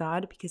bearer of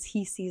God, because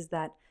he sees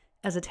that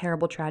as a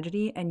terrible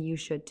tragedy and you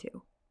should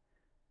too.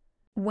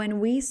 When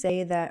we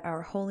say that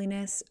our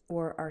holiness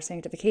or our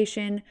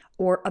sanctification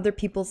or other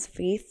people's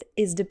faith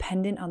is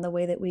dependent on the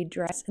way that we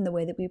dress and the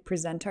way that we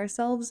present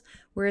ourselves,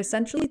 we're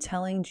essentially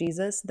telling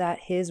Jesus that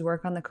his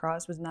work on the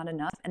cross was not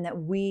enough and that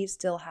we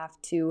still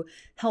have to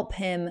help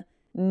him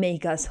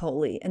make us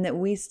holy and that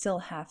we still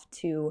have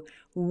to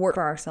work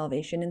for our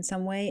salvation in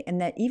some way.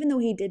 And that even though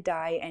he did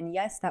die, and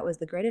yes, that was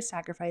the greatest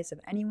sacrifice of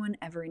anyone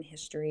ever in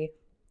history,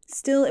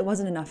 still it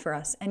wasn't enough for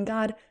us. And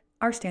God,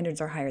 our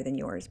standards are higher than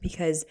yours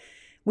because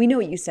we know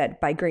what you said,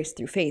 by grace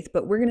through faith,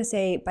 but we're going to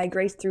say by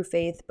grace through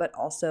faith, but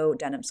also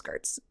denim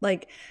skirts.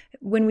 Like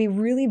when we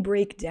really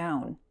break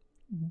down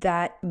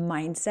that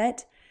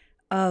mindset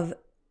of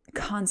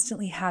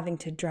constantly having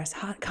to dress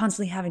hot,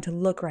 constantly having to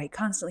look right,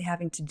 constantly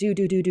having to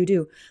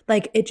do,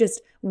 like it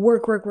just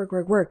work.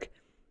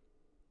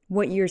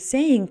 What you're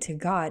saying to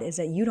God is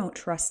that you don't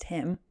trust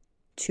him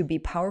to be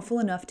powerful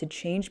enough to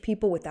change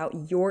people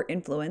without your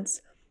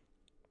influence.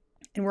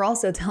 And we're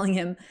also telling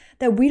him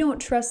that we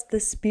don't trust the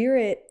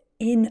Spirit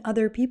in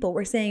other people.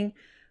 We're saying,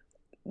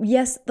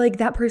 yes, like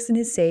that person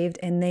is saved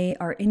and they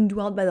are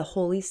indwelled by the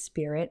Holy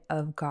Spirit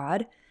of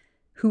God,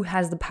 who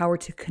has the power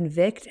to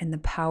convict and the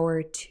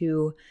power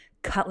to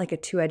cut like a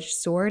two-edged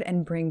sword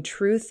and bring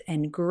truth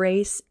and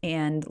grace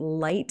and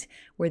light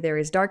where there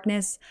is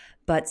darkness.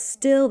 But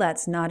still,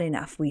 that's not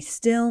enough. We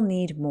still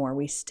need more.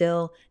 We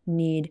still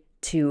need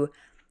to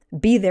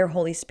be their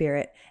Holy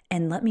Spirit.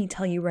 And let me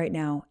tell you right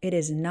now, it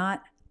is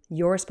not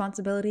your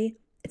responsibility.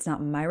 It's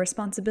not my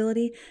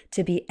responsibility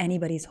to be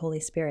anybody's Holy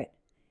Spirit.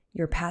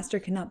 Your pastor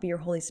cannot be your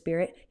Holy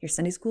Spirit. Your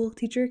Sunday school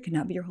teacher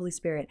cannot be your Holy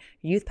Spirit.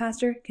 Your youth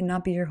pastor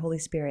cannot be your Holy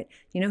Spirit.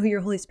 You know who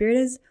your Holy Spirit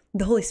is?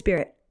 The Holy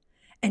Spirit.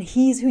 And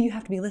he's who you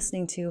have to be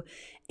listening to.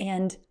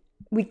 And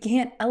we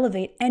can't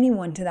elevate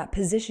anyone to that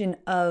position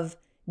of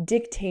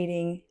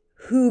dictating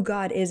who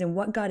God is and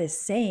what God is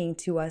saying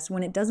to us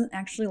when it doesn't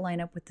actually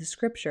line up with the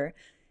scripture.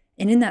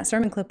 And in that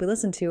sermon clip we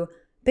listened to,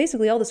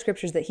 basically all the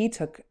scriptures that he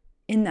took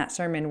in that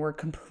sermon were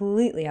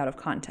completely out of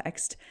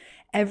context.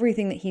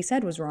 Everything that he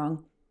said was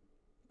wrong.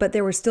 But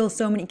there were still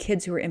so many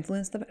kids who were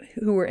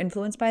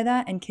influenced by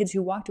that, and kids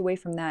who walked away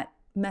from that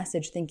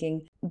message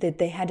thinking that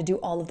they had to do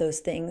all of those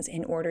things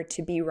in order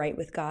to be right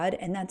with God.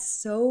 And that's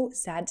so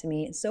sad to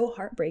me. It's so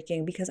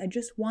heartbreaking, because I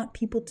just want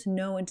people to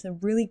know and to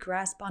really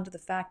grasp onto the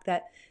fact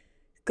that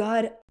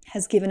God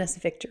has given us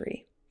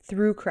victory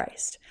through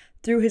Christ,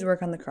 through his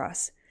work on the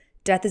cross.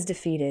 Death is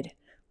defeated.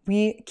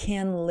 We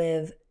can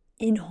live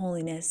in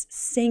holiness,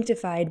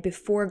 sanctified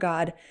before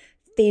God,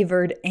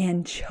 favored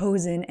and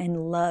chosen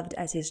and loved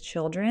as his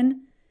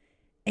children.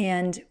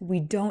 And we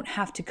don't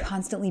have to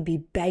constantly be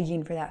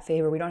begging for that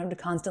favor. We don't have to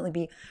constantly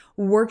be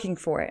working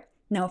for it.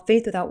 Now,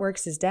 faith without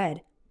works is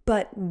dead.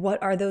 But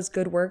what are those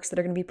good works that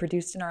are going to be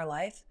produced in our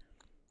life?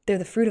 They're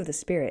the fruit of the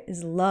Spirit.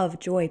 Is love,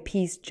 joy,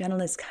 peace,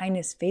 gentleness,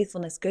 kindness,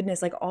 faithfulness,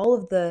 goodness. Like all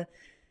of the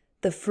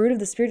fruit of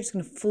the Spirit is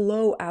going to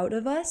flow out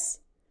of us.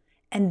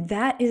 And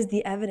that is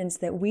the evidence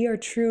that we are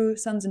true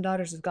sons and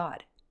daughters of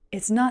God.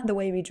 It's not the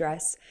way we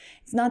dress.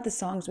 It's not the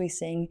songs we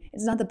sing.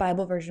 It's not the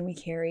Bible version we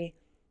carry.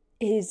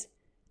 It is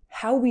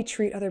how we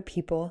treat other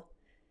people,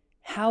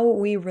 how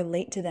we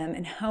relate to them,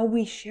 and how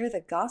we share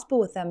the gospel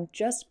with them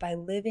just by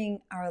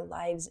living our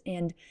lives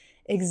and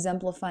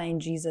exemplifying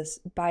Jesus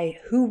by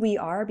who we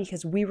are,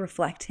 because we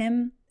reflect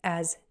him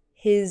as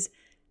his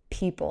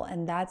people.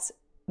 And that's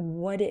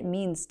what it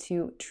means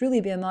to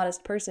truly be a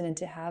modest person and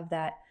to have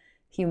that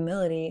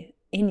humility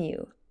in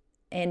you,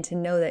 and to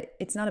know that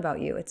it's not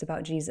about you, it's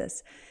about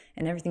Jesus.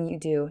 And everything you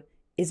do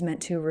is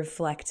meant to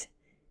reflect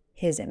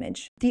his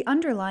image. The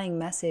underlying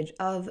message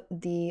of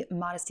the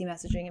modesty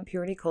messaging and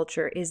purity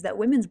culture is that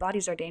women's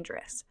bodies are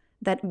dangerous,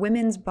 that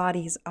women's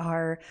bodies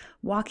are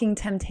walking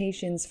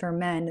temptations for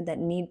men that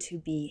need to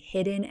be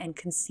hidden and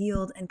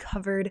concealed and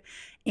covered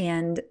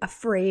and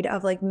afraid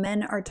of. Like,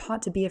 men are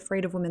taught to be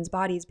afraid of women's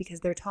bodies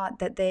because they're taught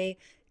that they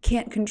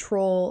can't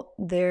control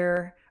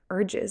their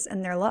urges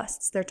and their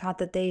lusts. They're taught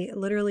that they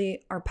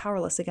literally are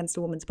powerless against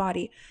a woman's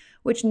body,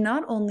 which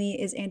not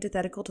only is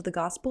antithetical to the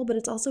gospel, but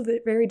it's also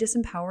very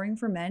disempowering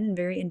for men and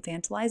very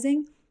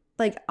infantilizing.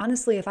 Like,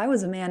 honestly, if I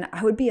was a man,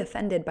 I would be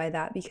offended by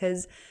that,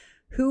 because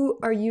who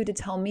are you to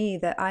tell me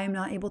that I am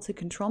not able to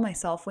control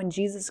myself when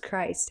Jesus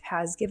Christ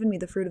has given me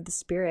the fruit of the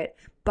Spirit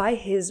by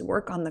his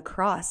work on the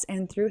cross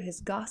and through his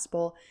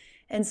gospel?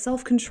 And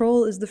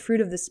self-control is the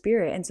fruit of the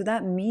Spirit. And so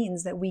that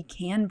means that we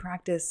can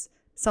practice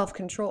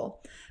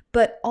self-control.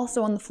 But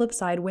also on the flip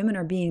side, women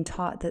are being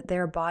taught that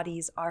their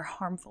bodies are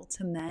harmful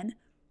to men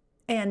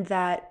and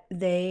that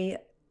they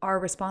are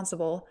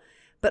responsible,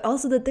 but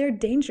also that they're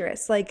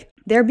dangerous. Like,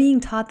 they're being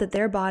taught that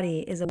their body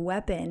is a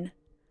weapon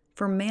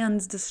for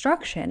man's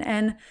destruction.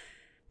 And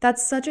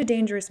that's such a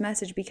dangerous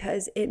message,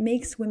 because it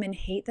makes women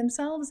hate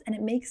themselves, and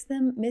it makes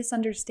them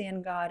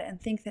misunderstand God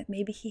and think that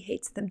maybe he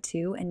hates them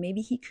too, and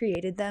maybe he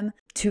created them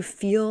to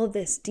feel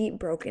this deep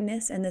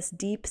brokenness and this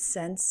deep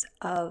sense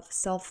of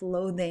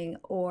self-loathing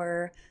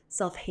or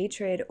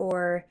self-hatred,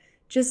 or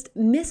just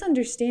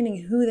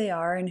misunderstanding who they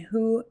are and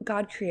who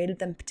God created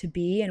them to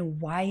be,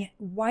 and why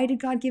did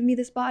God give me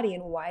this body,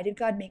 and why did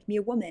God make me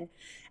a woman?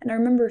 And I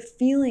remember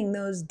feeling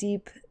those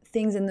deep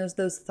things and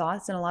those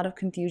thoughts and a lot of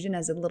confusion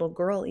as a little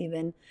girl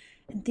even,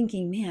 and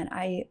thinking, man,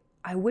 I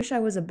wish I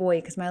was a boy,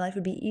 because my life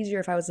would be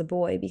easier if I was a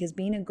boy, because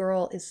being a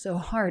girl is so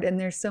hard, and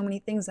there's so many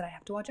things that I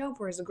have to watch out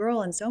for as a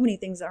girl, and so many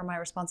things that are my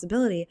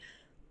responsibility.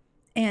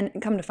 And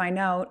come to find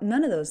out,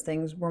 none of those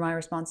things were my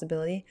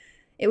responsibility.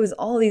 It was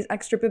all these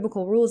extra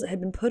biblical rules that had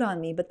been put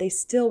on me, but they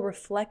still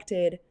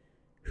reflected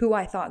who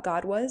I thought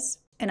God was.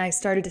 And I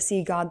started to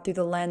see God through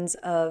the lens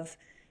of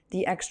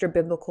the extra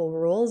biblical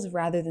rules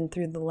rather than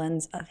through the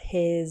lens of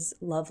his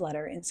love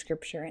letter in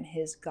scripture and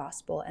his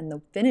gospel and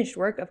the finished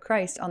work of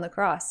Christ on the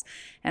cross.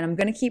 And I'm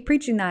going to keep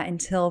preaching that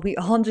until we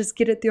all just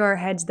get it through our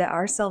heads that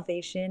our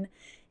salvation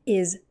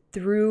is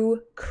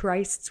through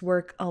Christ's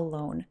work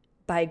alone.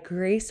 By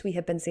grace, we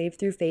have been saved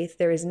through faith.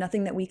 There is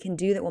nothing that we can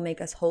do that will make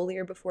us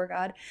holier before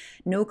God.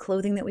 No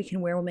clothing that we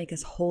can wear will make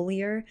us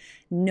holier.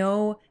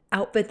 No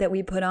outfit that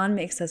we put on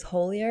makes us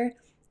holier.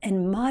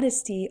 And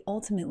modesty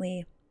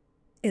ultimately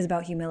is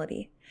about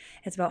humility.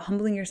 It's about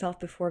humbling yourself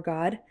before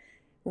God,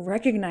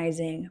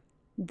 recognizing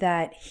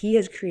that he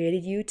has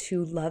created you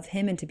to love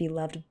him and to be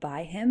loved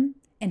by him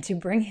and to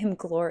bring him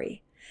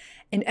glory.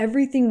 And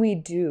everything we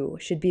do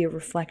should be a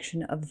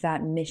reflection of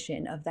that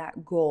mission, of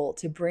that goal,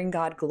 to bring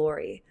God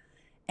glory.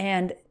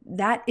 And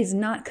that is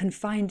not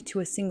confined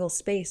to a single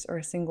space or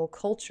a single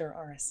culture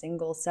or a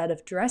single set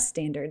of dress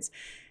standards.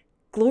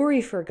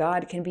 Glory for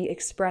God can be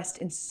expressed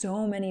in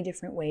so many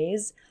different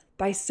ways,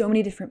 by so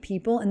many different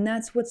people. And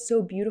that's what's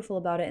so beautiful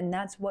about it. And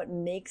that's what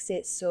makes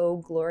it so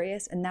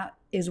glorious. And that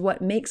is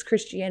what makes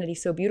Christianity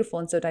so beautiful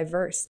and so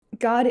diverse.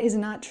 God is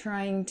not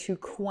trying to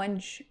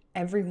quench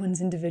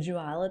everyone's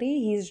individuality.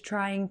 He's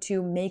trying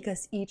to make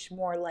us each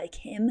more like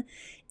him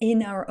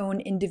in our own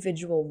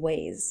individual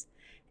ways.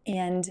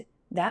 And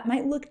that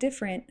might look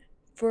different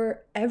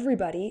for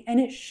everybody, and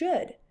it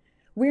should.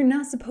 We're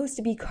not supposed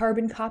to be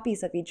carbon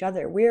copies of each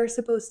other. We are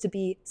supposed to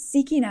be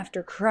seeking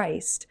after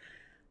Christ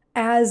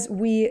as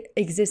we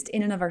exist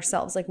in and of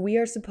ourselves. Like, we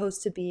are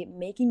supposed to be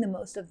making the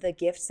most of the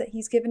gifts that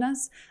he's given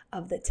us,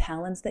 of the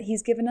talents that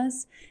he's given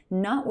us,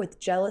 not with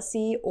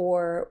jealousy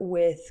or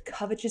with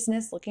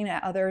covetousness, looking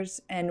at others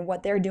and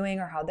what they're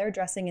doing or how they're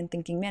dressing and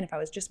thinking, man, if I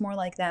was just more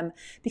like them,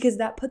 because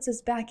that puts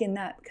us back in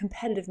that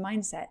competitive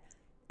mindset.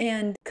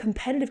 And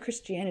competitive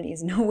Christianity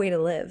is no way to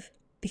live,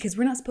 because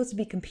we're not supposed to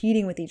be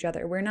competing with each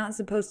other. We're not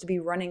supposed to be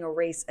running a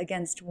race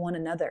against one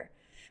another.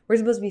 We're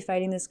supposed to be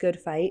fighting this good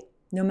fight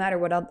no matter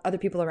what other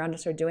people around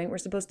us are doing. We're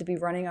supposed to be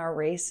running our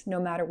race no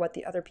matter what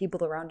the other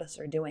people around us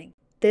are doing.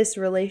 This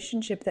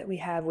relationship that we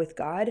have with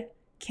God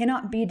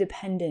cannot be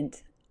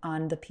dependent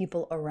on the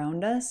people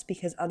around us,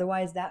 because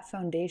otherwise that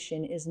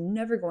foundation is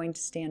never going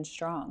to stand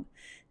strong,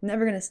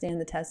 never going to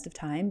stand the test of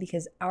time,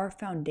 because our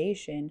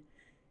foundation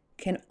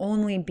can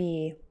only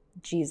be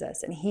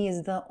Jesus. And he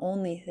is the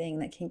only thing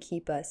that can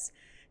keep us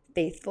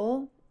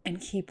faithful and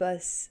keep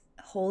us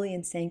holy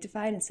and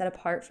sanctified and set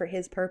apart for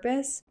his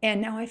purpose. And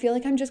now I feel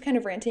like I'm just kind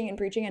of ranting and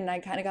preaching, and I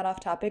kind of got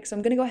off topic. So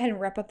I'm going to go ahead and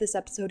wrap up this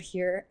episode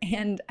here.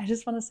 And I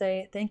just want to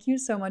say thank you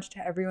so much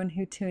to everyone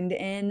who tuned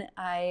in.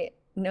 I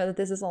know that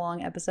this is a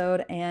long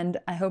episode, and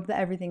I hope that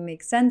everything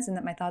makes sense and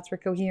that my thoughts were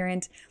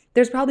coherent.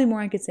 There's probably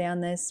more I could say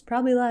on this,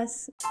 probably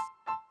less.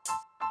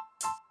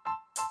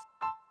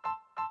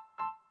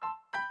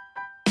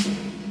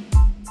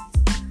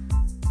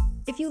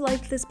 If you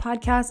liked this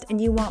podcast and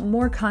you want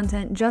more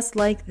content just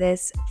like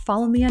this,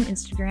 follow me on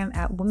Instagram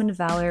at Woman of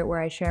Valor,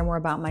 where I share more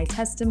about my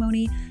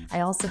testimony.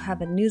 I also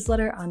have a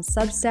newsletter on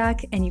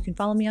Substack, and you can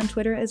follow me on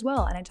Twitter as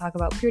well. And I talk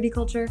about purity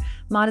culture,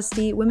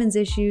 modesty, women's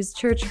issues,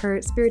 church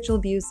hurt, spiritual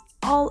abuse,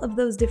 all of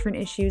those different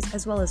issues,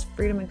 as well as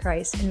freedom in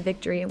Christ and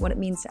victory and what it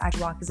means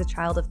to walk as a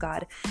child of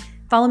God.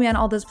 Follow me on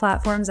all those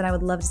platforms, and I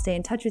would love to stay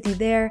in touch with you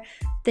there.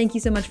 Thank you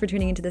so much for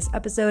tuning into this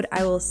episode.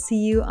 I will see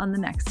you on the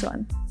next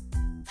one.